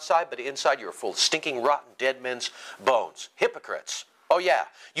good outside, but inside you're full of stinking, rotten, dead men's bones. Hypocrites. Oh yeah,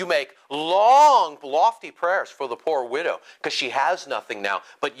 you make long, lofty prayers for the poor widow because she has nothing now.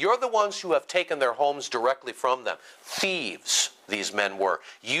 But you're the ones who have taken their homes directly from them. Thieves, these men were,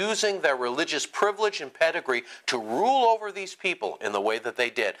 using their religious privilege and pedigree to rule over these people in the way that they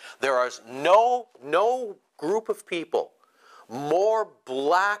did. There is no group of people more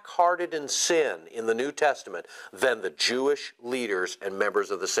black-hearted in sin in the New Testament than the Jewish leaders and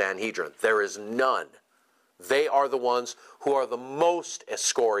members of the Sanhedrin. There is none. They are the ones who are the most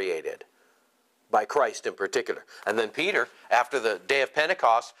excoriated by Christ in particular. And then Peter, after the day of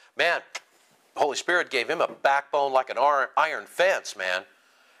Pentecost, man, the Holy Spirit gave him a backbone like an iron fence, man.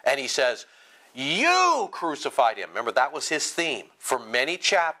 And he says, you crucified him. Remember, that was his theme for many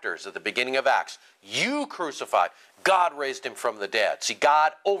chapters at the beginning of Acts. You crucified. God raised him from the dead. See,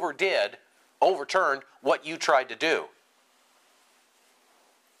 God overturned what you tried to do.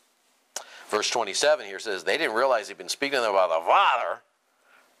 Verse 27 here says, they didn't realize he'd been speaking to them about the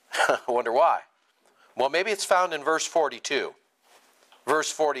Father. I wonder why. Well, maybe it's found in verse 42.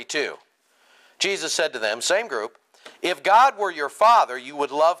 Verse 42. Jesus said to them, same group, if God were your Father, you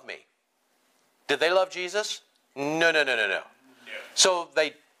would love me. Did they love Jesus? No. Yeah. So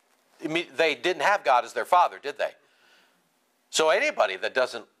they didn't have God as their Father, did they? So anybody that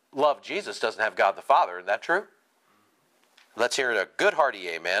doesn't love Jesus doesn't have God the Father. Isn't that true? Let's hear a good hearty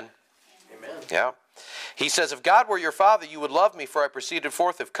amen. Amen. Yeah. He says, if God were your Father, you would love me, for I proceeded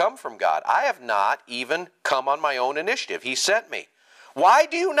forth have come from God. I have not even come on my own initiative. He sent me. Why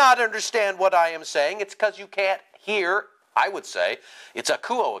do you not understand what I am saying? It's because you can't hear, I would say. It's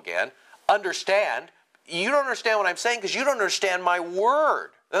akuo again. Understand. You don't understand what I'm saying because you don't understand my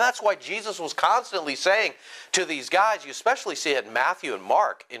word. And that's why Jesus was constantly saying to these guys, you especially see it in Matthew and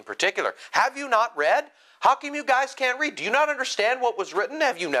Mark in particular, have you not read? How come you guys can't read? Do you not understand what was written?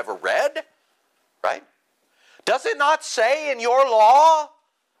 Have you never read? Right? Does it not say in your law?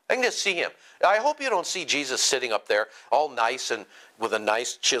 I can just see him. I hope you don't see Jesus sitting up there all nice and with a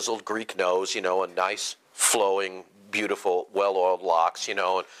nice chiseled Greek nose, you know, a nice flowing, beautiful, well-oiled locks, you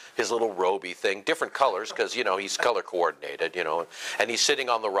know, and his little roby thing, different colors because, you know, he's color coordinated, you know, and he's sitting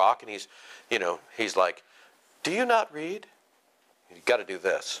on the rock and he's, you know, he's like, do you not read? You've got to do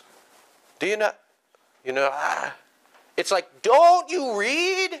this. Do you not? You know, it's like, don't you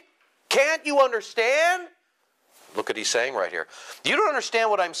read? Can't you understand? Look what he's saying right here. You don't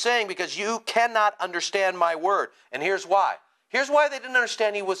understand what I'm saying because you cannot understand my word. And here's why. Here's why they didn't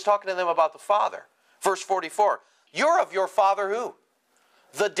understand he was talking to them about the Father. Verse 44. You're of your father who?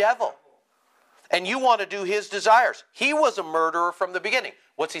 The devil. And you want to do his desires. He was a murderer from the beginning.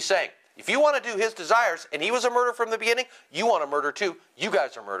 What's he saying? If you want to do his desires and he was a murderer from the beginning, you want to murder too. You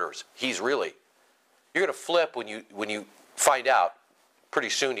guys are murderers. He's really. You're going to flip when you find out pretty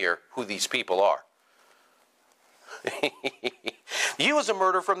soon here who these people are. He was a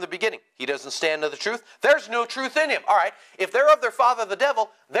murderer from the beginning. He doesn't stand to the truth. There's no truth in him. All right, if they're of their father the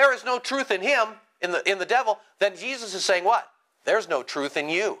devil, there is no truth in him, in the devil, then Jesus is saying what? There's no truth in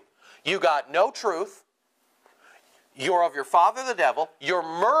you. You got no truth. You're of your father the devil. You're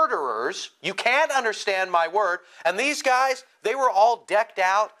murderers. You can't understand my word. And these guys, they were all decked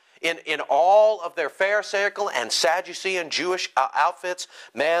out in all of their Pharisaical and Sadducean Jewish outfits.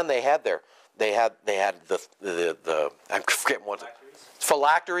 Man, they had the I'm forgetting what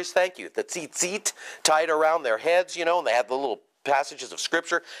phylacteries. Thank you. The tzitzit tied around their heads, you know, and they had the little passages of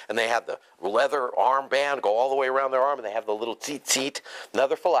scripture, and they had the leather armband go all the way around their arm, and they have the little tzitzit,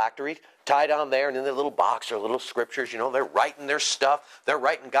 another phylactery tied on there, and in their little box are little scriptures, you know, they're writing their stuff, they're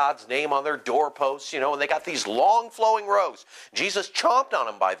writing God's name on their doorposts, you know, and they got these long flowing robes. Jesus chomped on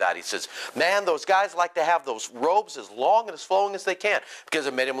them by that. He says, man, those guys like to have those robes as long and as flowing as they can because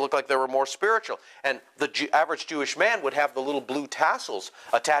it made them look like they were more spiritual. And the average Jewish man would have the little blue tassels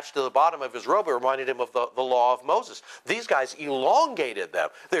attached to the bottom of his robe. It reminded him of the law of Moses. These guys elongated them.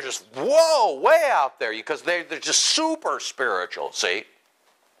 They're just, whoa, way out there because they're just super spiritual, see?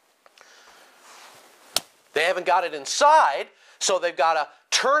 They haven't got it inside, so they've got to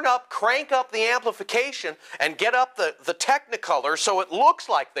crank up the amplification and get up the Technicolor so it looks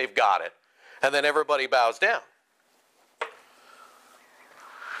like they've got it. And then everybody bows down.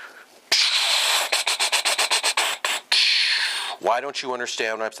 Why don't you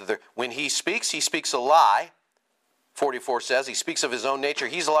understand what I'm saying? When he speaks a lie. 44 says, he speaks of his own nature.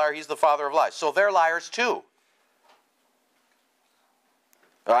 He's a liar. He's the father of lies. So they're liars too.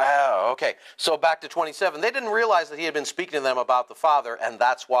 Okay, so back to 27. They didn't realize that he had been speaking to them about the Father, and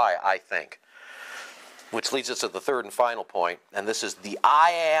that's why, I think. Which leads us to the third and final point, and this is the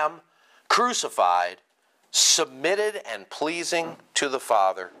I am crucified, submitted and pleasing to the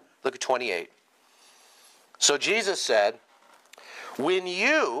Father. Look at 28. So Jesus said, when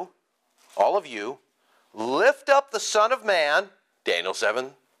you, all of you, lift up the Son of Man, Daniel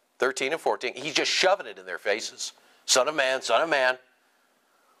 7, 13 and 14, he's just shoving it in their faces. Son of Man, Son of Man.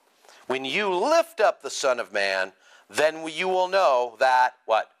 When you lift up the Son of Man, then you will know that,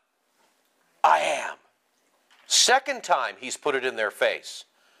 what? I am. Second time he's put it in their face.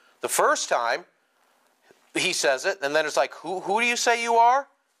 The first time he says it, and then it's like, who do you say you are?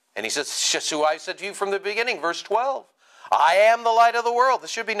 And he says, it's just who I said to you from the beginning, verse 12. I am the light of the world.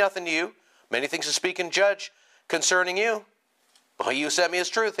 This should be nothing to you. Many things to speak and judge concerning you. But you sent me as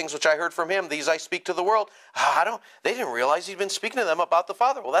truth, things which I heard from him, these I speak to the world. They didn't realize he'd been speaking to them about the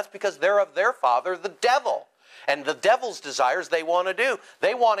Father. Well, that's because they're of their father, the devil. And the devil's desires they want to do.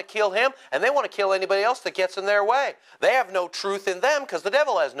 They want to kill him, and they want to kill anybody else that gets in their way. They have no truth in them because the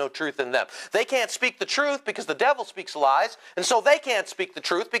devil has no truth in them. They can't speak the truth because the devil speaks lies, and so they can't speak the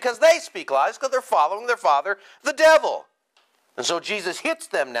truth because they speak lies because they're following their father, the devil. And so Jesus hits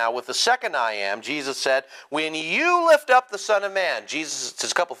them now with the second I am. Jesus said, when you lift up the Son of Man, there's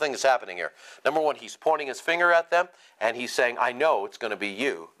a couple things happening here. Number one, he's pointing his finger at them, and he's saying, I know it's going to be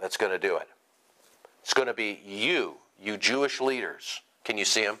you that's going to do it. It's going to be you Jewish leaders. Can you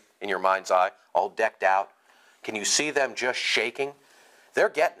see them in your mind's eye, all decked out? Can you see them just shaking? They're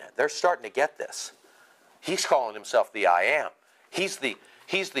getting it. They're starting to get this. He's calling himself the I am. He's the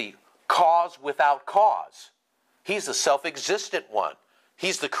cause without cause. He's the self-existent one.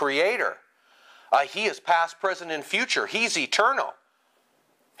 He's the creator. He is past, present, and future. He's eternal.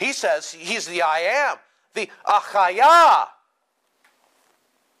 He says he's the I am, the Achaya.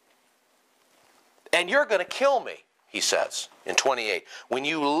 And you're going to kill me, he says in 28. When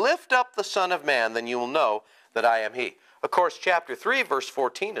you lift up the Son of Man, then you will know that I am he. Of course, chapter 3, verse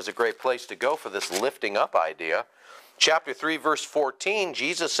 14 is a great place to go for this lifting up idea. Chapter 3, verse 14,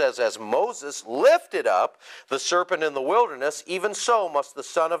 Jesus says, as Moses lifted up the serpent in the wilderness, even so must the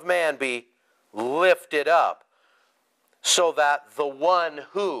Son of Man be lifted up, so that the one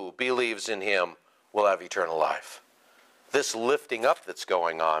who believes in him will have eternal life. This lifting up that's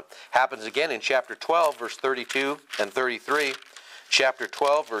going on happens again in chapter 12, verse 32 and 33. Chapter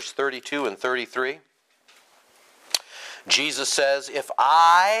 12, verse 32 and 33. Jesus says, if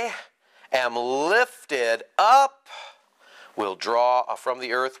I am lifted up, will draw from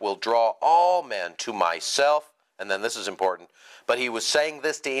the earth, will draw all men to myself. And then this is important. But he was saying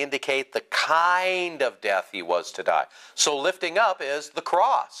this to indicate the kind of death he was to die. So lifting up is the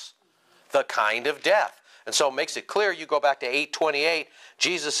cross, the kind of death. And so it makes it clear. You go back to 8:28.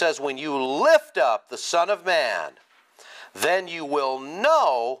 Jesus says, when you lift up the Son of Man, then you will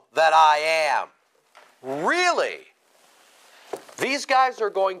know that I am. Really? These guys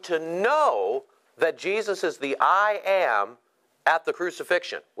are going to know that Jesus is the I am at the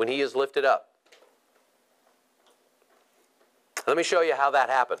crucifixion when he is lifted up. Let me show you how that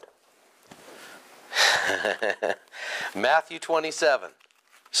happened. Matthew 27.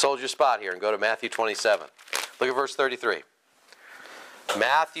 Hold your spot here and go to Matthew 27. Look at verse 33.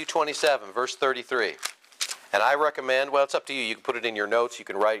 Matthew 27, verse 33. And I recommend, well, it's up to you. You can put it in your notes. You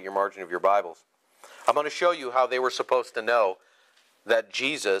can write it in your margin of your Bibles. I'm going to show you how they were supposed to know that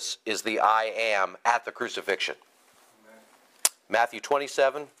Jesus is the I am at the crucifixion. Amen. Matthew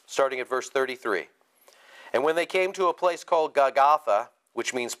 27, starting at verse 33. And when they came to a place called Golgotha,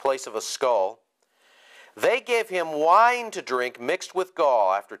 which means place of a skull, they gave him wine to drink mixed with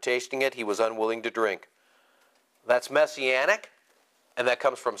gall. After tasting it, he was unwilling to drink. That's messianic, and that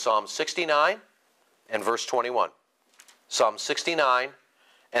comes from Psalm 69 and verse 21. Psalm 69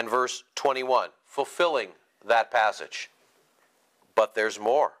 and verse 21, fulfilling that passage. But there's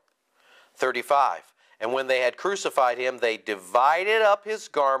more. 35. And when they had crucified him, they divided up his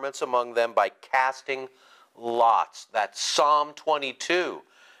garments among them by casting lots. That's Psalm 22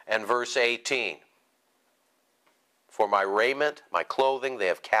 and verse 18. For my raiment, my clothing, they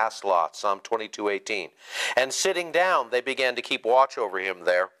have cast lots. Psalm 22:18. And sitting down, they began to keep watch over him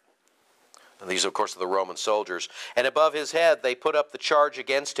there. And these, of course, are the Roman soldiers. And above his head, they put up the charge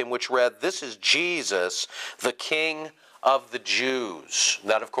against him, which read, "This is Jesus, the King of the Jews."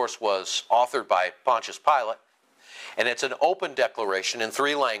 That, of course, was authored by Pontius Pilate. And it's an open declaration in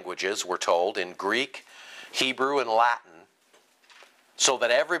 3 languages, we're told, in Greek, Hebrew, and Latin. so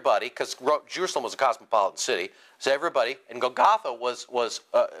that everybody, because Jerusalem was a cosmopolitan city, so everybody, and Golgotha was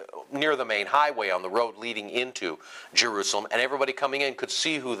near the main highway on the road leading into Jerusalem, and everybody coming in could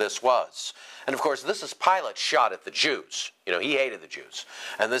see who this was. And of course, this is Pilate's shot at the Jews. He hated the Jews,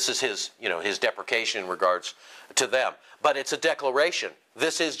 and this is his, his deprecation in regards to them. But it's a declaration.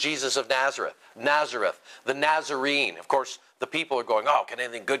 This is Jesus of Nazareth. Nazareth, the Nazarene. Of course, the people are going, oh, can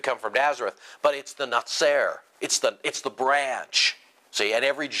anything good come from Nazareth? But it's the Natzer. It's the branch. See, and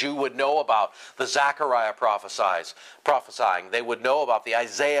every Jew would know about the Zechariah prophesying. They would know about the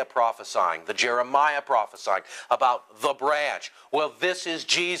Isaiah prophesying, the Jeremiah prophesying about the branch. Well, this is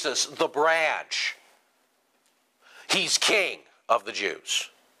Jesus, the branch. He's king of the Jews.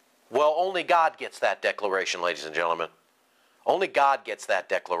 Well, only God gets that declaration, ladies and gentlemen. Only God gets that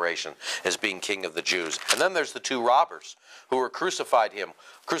declaration as being king of the Jews. And then there's the two robbers who were crucified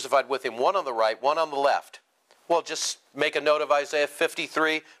with him, one on the right, one on the left. Well, just make a note of Isaiah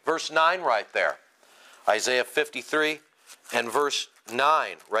 53, verse 9 right there. Isaiah 53 and verse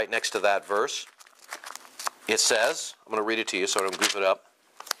 9, right next to that verse. It says, I'm going to read it to you so I don't goof it up.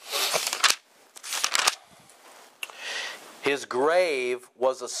 His grave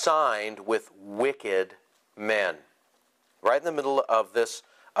was assigned with wicked men. Right in the middle of this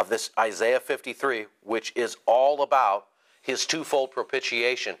Isaiah 53, which is all about his twofold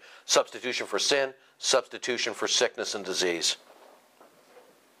propitiation, substitution for sin, substitution for sickness and disease.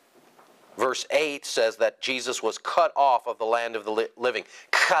 Verse 8 says that Jesus was cut off of the land of the living.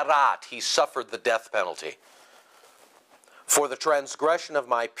 Karat, he suffered the death penalty. For the transgression of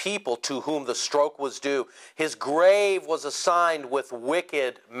my people to whom the stroke was due, his grave was assigned with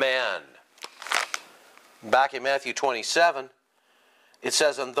wicked men. Back in Matthew 27, it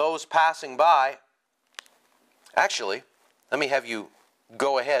says, and those passing by, actually, let me have you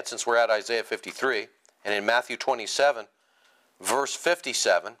go ahead since we're at Isaiah 53, and in Matthew 27, verse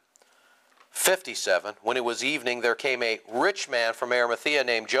 57, when it was evening, there came a rich man from Arimathea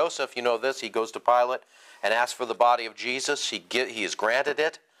named Joseph. You know this, he goes to Pilate and asks for the body of Jesus. He is granted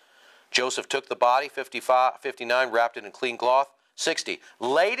it. Joseph took the body, 59, wrapped it in clean cloth. 60,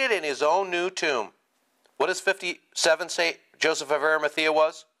 laid it in his own new tomb. What does 57 say Joseph of Arimathea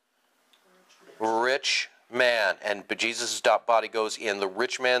was? Rich man. And Jesus' body goes in the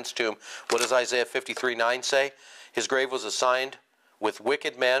rich man's tomb. What does Isaiah 53:9 say? His grave was assigned with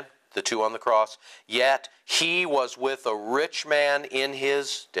wicked men, the two on the cross, yet he was with a rich man in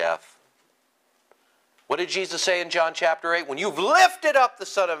his death. What did Jesus say in John chapter 8? When you've lifted up the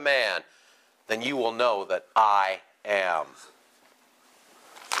Son of Man, then you will know that I am.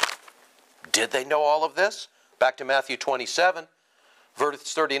 Did they know all of this? Back to Matthew 27,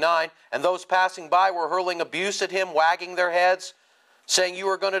 verse 39. And those passing by were hurling abuse at him, wagging their heads, saying, you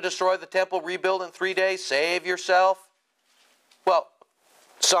are going to destroy the temple, rebuild in 3 days, save yourself. Well,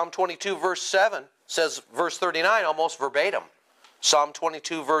 Psalm 22, verse 7 says verse 39 almost verbatim. Psalm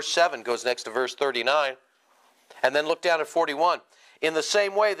 22, verse 7 goes next to verse 39. And then look down at 41. In the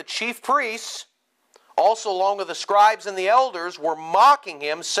same way, the chief priests, also along with the scribes and the elders, were mocking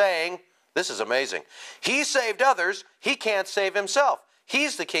him, saying, this is amazing, he saved others, he can't save himself.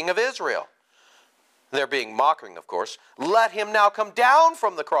 He's the king of Israel. They're being mocking, of course. Let him now come down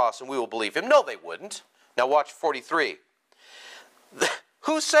from the cross and we will believe him. No, they wouldn't. Now watch 43.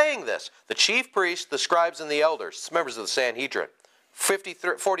 Who's saying this? The chief priests, the scribes, and the elders, members of the Sanhedrin.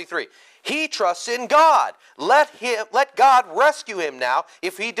 43. He trusts in God. Let God rescue him now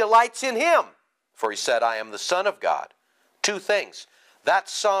if he delights in him. For he said, I am the Son of God. Two things.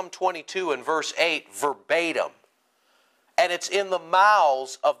 That's Psalm 22 and verse 8 verbatim. And it's in the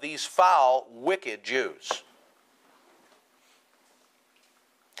mouths of these foul, wicked Jews.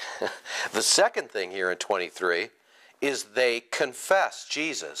 The second thing here in 23 is they confess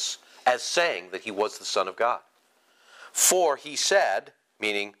Jesus as saying that he was the Son of God. For he said,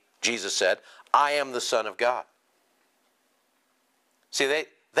 meaning Jesus said, I am the Son of God. See,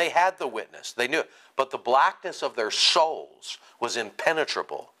 they had the witness. They knew it. But the blackness of their souls was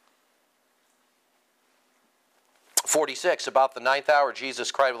impenetrable. 46, about the 9th hour,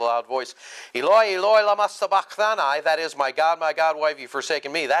 Jesus cried with a loud voice, Eloi, Eloi, lama sabachthani, that is, my God, why have you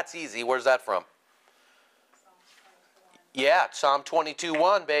forsaken me? That's easy. Where's that from? Yeah, Psalm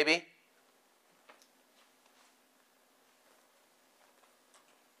 22:1, baby.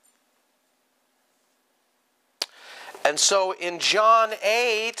 And so in John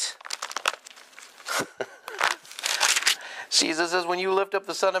 8, Jesus says, when you lift up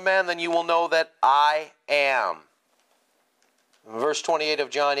the Son of Man, then you will know that I am. Verse 28 of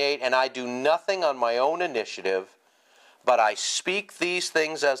John 8, and I do nothing on my own initiative, but I speak these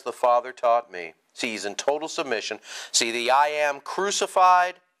things as the Father taught me. See, he's in total submission. See, the I am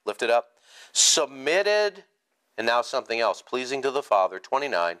crucified, lift it up, submitted, and now something else, pleasing to the Father,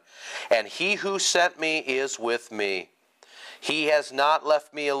 29. And he who sent me is with me. He has not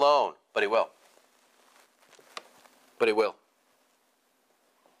left me alone, but he will. But he will.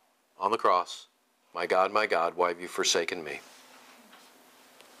 On the cross, my God, why have you forsaken me?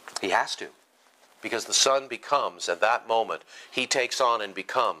 He has to. Because the Son becomes, at that moment, he takes on and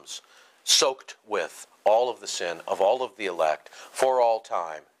becomes soaked with all of the sin of all of the elect for all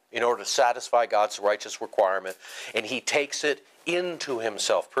time in order to satisfy God's righteous requirement. And he takes it into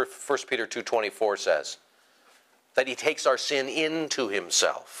himself. 1 Peter 2:24 says that he takes our sin into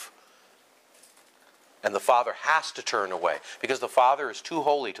himself. And the Father has to turn away because the Father is too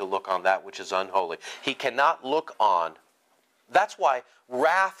holy to look on that which is unholy. He cannot look on. That's why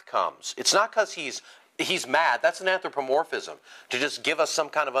wrath comes. It's not because he's mad. That's an anthropomorphism to just give us some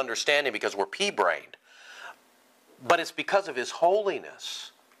kind of understanding because we're pea-brained. But it's because of his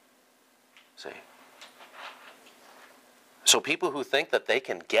holiness. See? So people who think that they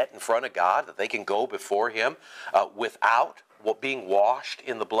can get in front of God, that they can go before him without being washed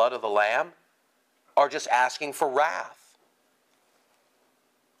in the blood of the Lamb, are just asking for wrath.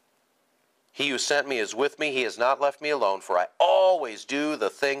 He who sent me is with me. He has not left me alone, for I always do the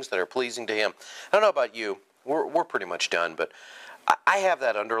things that are pleasing to him. I don't know about you. We're pretty much done, but I have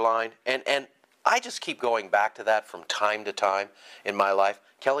that underlined, and I just keep going back to that from time to time in my life.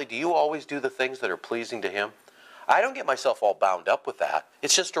 Kelly, do you always do the things that are pleasing to him? I don't get myself all bound up with that.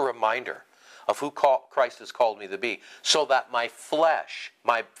 It's just a reminder of who Christ has called me to be, so that my flesh,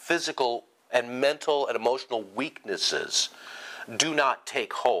 my physical and mental and emotional weaknesses do not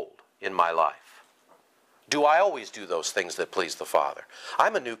take hold in my life. Do I always do those things that please the Father?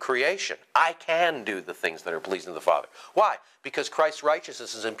 I'm a new creation. I can do the things that are pleasing to the Father. Why? Because Christ's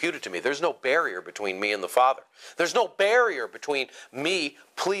righteousness is imputed to me. There's no barrier between me and the Father. There's no barrier between me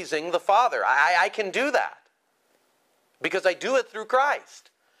pleasing the Father. I can do that because I do it through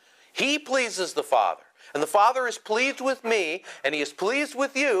Christ. He pleases the Father. And the Father is pleased with me, and he is pleased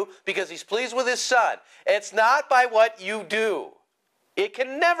with you because he's pleased with his Son. It's not by what you do. It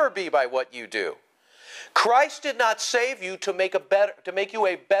can never be by what you do. Christ did not save you to make you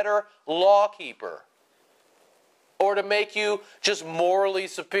a better lawkeeper, or to make you just morally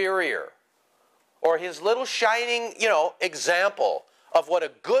superior, or his little shining, example of what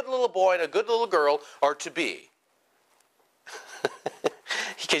a good little boy and a good little girl are to be.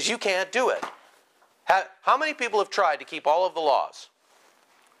 Because you can't do it. How many people have tried to keep all of the laws?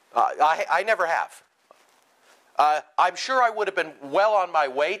 I never have. I'm sure I would have been well on my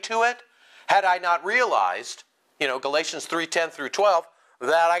way to it had I not realized, Galatians 3:10 through 12,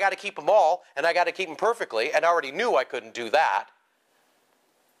 that I got to keep them all, and I got to keep them perfectly, and I already knew I couldn't do that.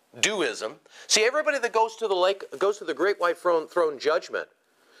 Doism. See, everybody that goes to the great white throne judgment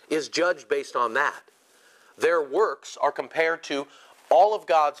is judged based on that. Their works are compared to all of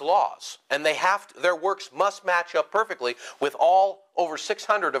God's laws, and their works must match up perfectly with all over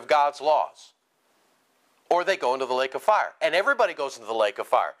 600 of God's laws, or they go into the lake of fire. And everybody goes into the lake of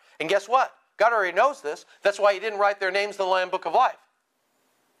fire. And guess what? God already knows this. That's why he didn't write their names in the Lamb Book of Life.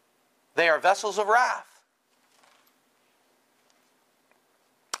 They are vessels of wrath.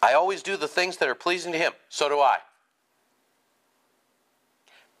 I always do the things that are pleasing to him. So do I.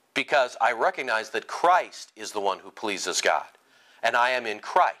 Because I recognize that Christ is the one who pleases God. And I am in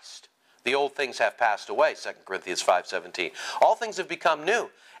Christ. The old things have passed away, 2 Corinthians 5:17. All things have become new.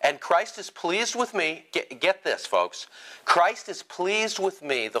 And Christ is pleased with me. Get this, folks. Christ is pleased with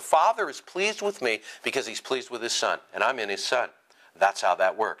me. The Father is pleased with me because he's pleased with his Son. And I'm in his Son. That's how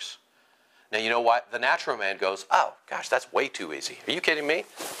that works. Now, you know what? The natural man goes, oh, gosh, that's way too easy. Are you kidding me?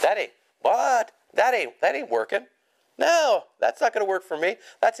 That ain't working. No, that's not going to work for me.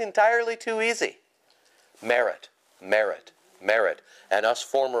 That's entirely too easy. Merit. And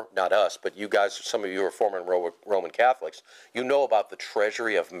us not us, but you guys, some of you are former Roman Catholics, you know about the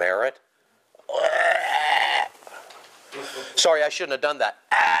treasury of merit. Sorry, I shouldn't have done that.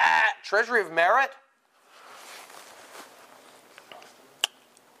 Treasury of merit.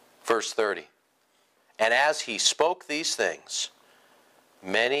 Verse 30. And as he spoke these things,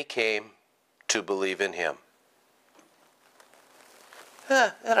 many came to believe in him.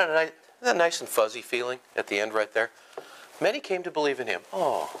 Isn't that a nice and fuzzy feeling at the end right there? Many came to believe in him.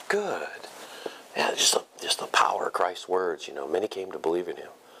 Oh, good. Yeah, just the power of Christ's words, Many came to believe in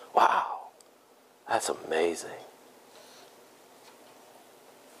him. Wow. That's amazing.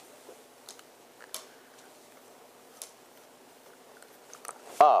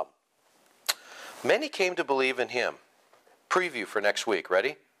 Many came to believe in him. Preview for next week.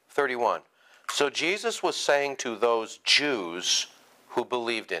 Ready? 31. So Jesus was saying to those Jews who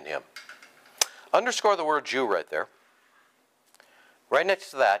believed in him. Underscore the word Jew right there. Right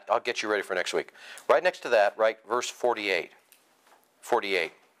next to that, I'll get you ready for next week. Right next to that, write verse 48.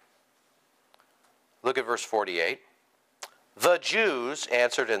 48. Look at verse 48. The Jews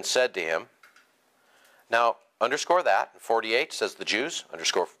answered and said to him. Now, underscore that. 48 says the Jews.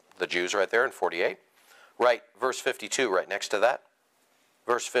 Underscore the Jews right there in 48. Write verse 52 right next to that.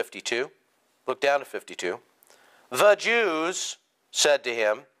 Verse 52. Look down to 52. The Jews said to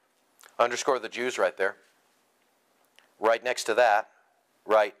him. Underscore the Jews right there. Right next to that,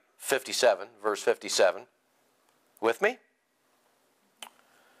 write 57, verse 57. With me?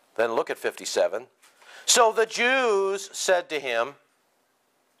 Then look at 57. So the Jews said to him,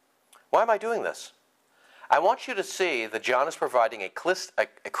 why am I doing this? I want you to see that John is providing a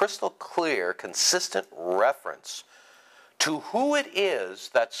crystal clear, consistent reference to who it is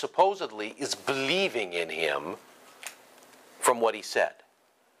that supposedly is believing in him from what he said.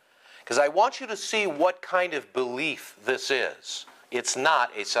 Because I want you to see what kind of belief this is. It's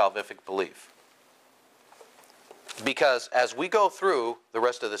not a salvific belief. Because as we go through the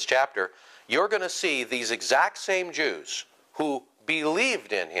rest of this chapter, you're going to see these exact same Jews who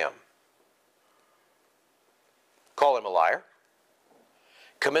believed in him call him a liar,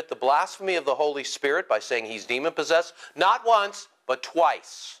 commit the blasphemy of the Holy Spirit by saying he's demon-possessed, not once, but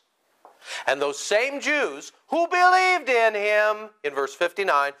twice. And those same Jews who believed in him, in verse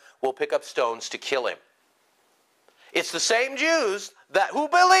 59, will pick up stones to kill him. It's the same Jews who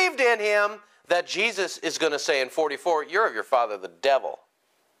believed in him that Jesus is going to say in 44, you're of your father the devil.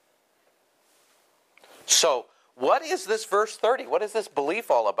 So, what is this verse 30? What is this belief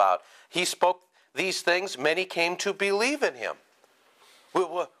all about? He spoke these things, many came to believe in him.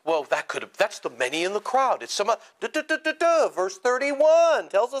 Well, that's the many in the crowd. It's verse 31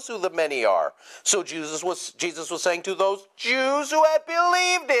 tells us who the many are. So Jesus was saying to those Jews who had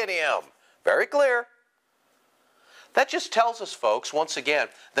believed in him. Very clear. That just tells us, folks, once again,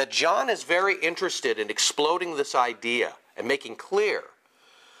 that John is very interested in exploding this idea and making clear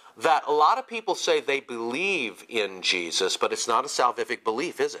that a lot of people say they believe in Jesus, but it's not a salvific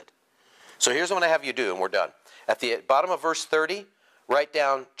belief, is it? So here's what I'm going to have you do, and we're done. At the bottom of verse 30, write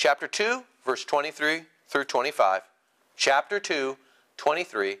down chapter 2, verse 23 through 25. Chapter 2,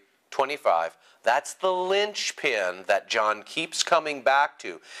 23, 25. That's the linchpin that John keeps coming back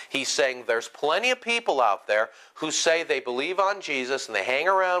to. He's saying there's plenty of people out there who say they believe on Jesus and they hang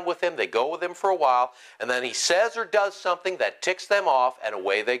around with him, they go with him for a while, and then he says or does something that ticks them off and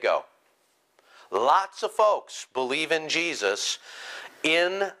away they go. Lots of folks believe in Jesus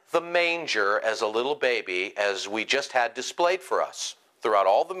in the manger as a little baby, as we just had displayed for us throughout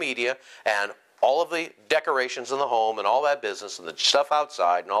all the media and all of the decorations in the home and all that business and the stuff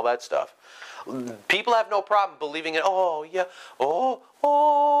outside and all that stuff. People have no problem believing in, oh yeah, oh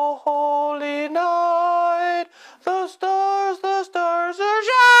holy night, the stars are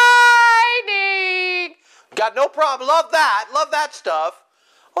shining. Got no problem, love that stuff.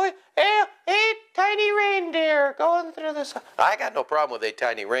 Oh, eight tiny reindeer going through this. I got no problem with 8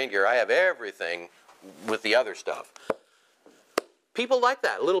 tiny reindeer. I have everything with the other stuff. People like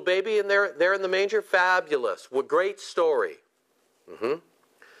that. Little baby in there in the manger, fabulous. What great story.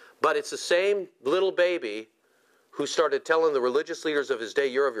 But it's the same little baby who started telling the religious leaders of his day,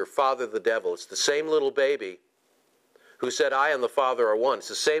 you're of your father the devil. It's the same little baby who said, I and the Father are one. It's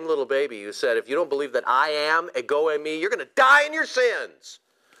the same little baby who said, if you don't believe that I am, ego in me, you're going to die in your sins.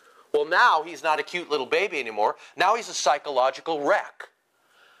 Well, now he's not a cute little baby anymore. Now he's a psychological wreck.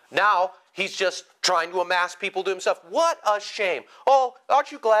 Now he's just trying to amass people to himself. What a shame. Oh,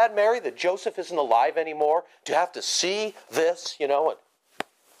 aren't you glad, Mary, that Joseph isn't alive anymore to have to see this, you know?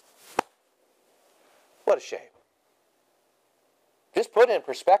 What a shame. Just put it in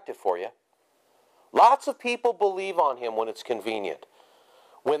perspective for you. Lots of people believe on him when it's convenient.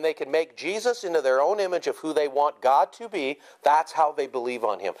 When they can make Jesus into their own image of who they want God to be, that's how they believe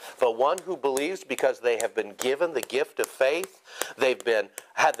on him. The one who believes because they have been given the gift of faith, they've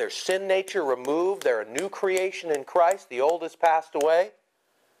had their sin nature removed, they're a new creation in Christ, the old has passed away.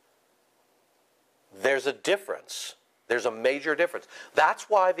 There's a difference. There's a major difference. That's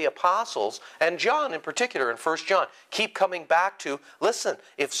why the apostles, and John in particular in 1 John, keep coming back to, listen,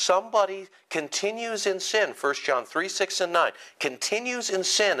 if somebody continues in sin, 1 John 3, 6, and 9, continues in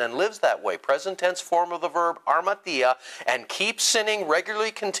sin and lives that way, present tense form of the verb armatia, and keeps sinning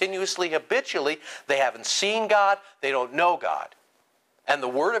regularly, continuously, habitually, they haven't seen God, they don't know God. And the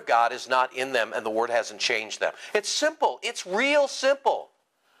Word of God is not in them, and the Word hasn't changed them. It's simple. It's real simple.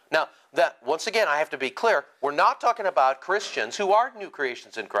 Now, that once again, I have to be clear. We're not talking about Christians who are new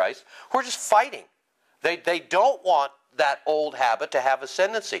creations in Christ who are just fighting. They don't want that old habit to have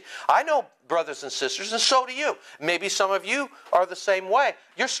ascendancy. I know brothers and sisters, and so do you. Maybe some of you are the same way.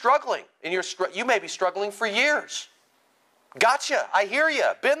 You're struggling, and you may be struggling for years. Gotcha. I hear you.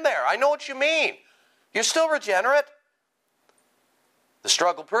 Been there. I know what you mean. You're still regenerate. The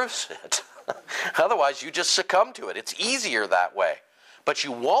struggle proves it. Otherwise, you just succumb to it. It's easier that way. But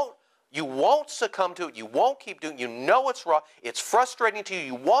you won't succumb to it. You won't keep doing it. You know it's wrong. It's frustrating to you.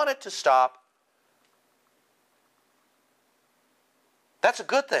 You want it to stop. That's a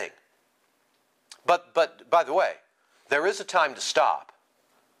good thing. But by the way, there is a time to stop.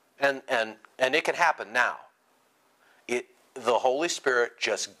 And it can happen now. The Holy Spirit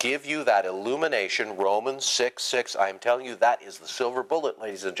just give you that illumination. Romans 6:6. I am telling you, that is the silver bullet,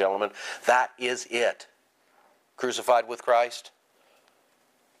 ladies and gentlemen. That is it. Crucified with Christ.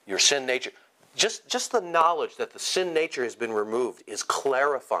 Your sin nature. Just the knowledge that the sin nature has been removed is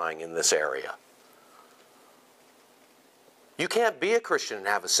clarifying in this area. You can't be a Christian and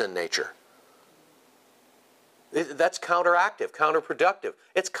have a sin nature. That's counteractive, counterproductive.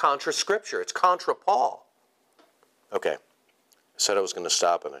 It's contra Scripture. It's contra Paul. Okay. I said I was going to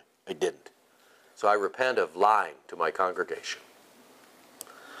stop, and I didn't. So I repent of lying to my congregation.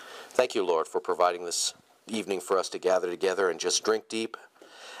 Thank you, Lord, for providing this evening for us to gather together and just drink deep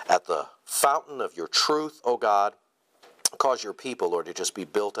at the fountain of your truth, O God. Cause your people, Lord, to just be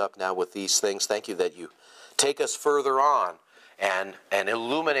built up now with these things. Thank you that you take us further on and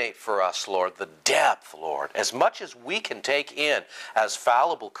illuminate for us, Lord, the depth, Lord, as much as we can take in as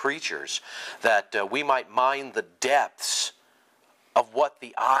fallible creatures, that we might mind the depths of what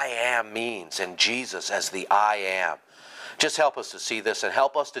the I am means, and Jesus as the I am. Just help us to see this, and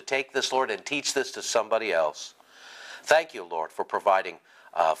help us to take this, Lord, and teach this to somebody else. Thank you, Lord, for providing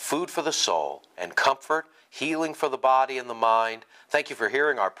food for the soul and comfort, healing for the body and the mind. Thank you for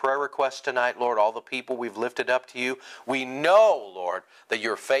hearing our prayer requests tonight, Lord, all the people we've lifted up to you. We know, Lord, that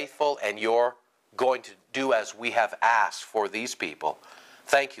you're faithful and you're going to do as we have asked for these people.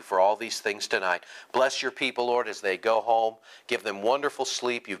 Thank you for all these things tonight. Bless your people, Lord, as they go home. Give them wonderful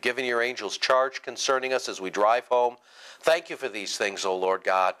sleep. You've given your angels charge concerning us as we drive home. Thank you for these things, O Lord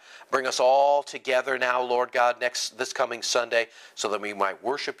God. Bring us all together now, Lord God, this coming Sunday, so that we might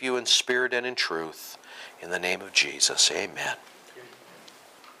worship you in spirit and in truth. In the name of Jesus, amen.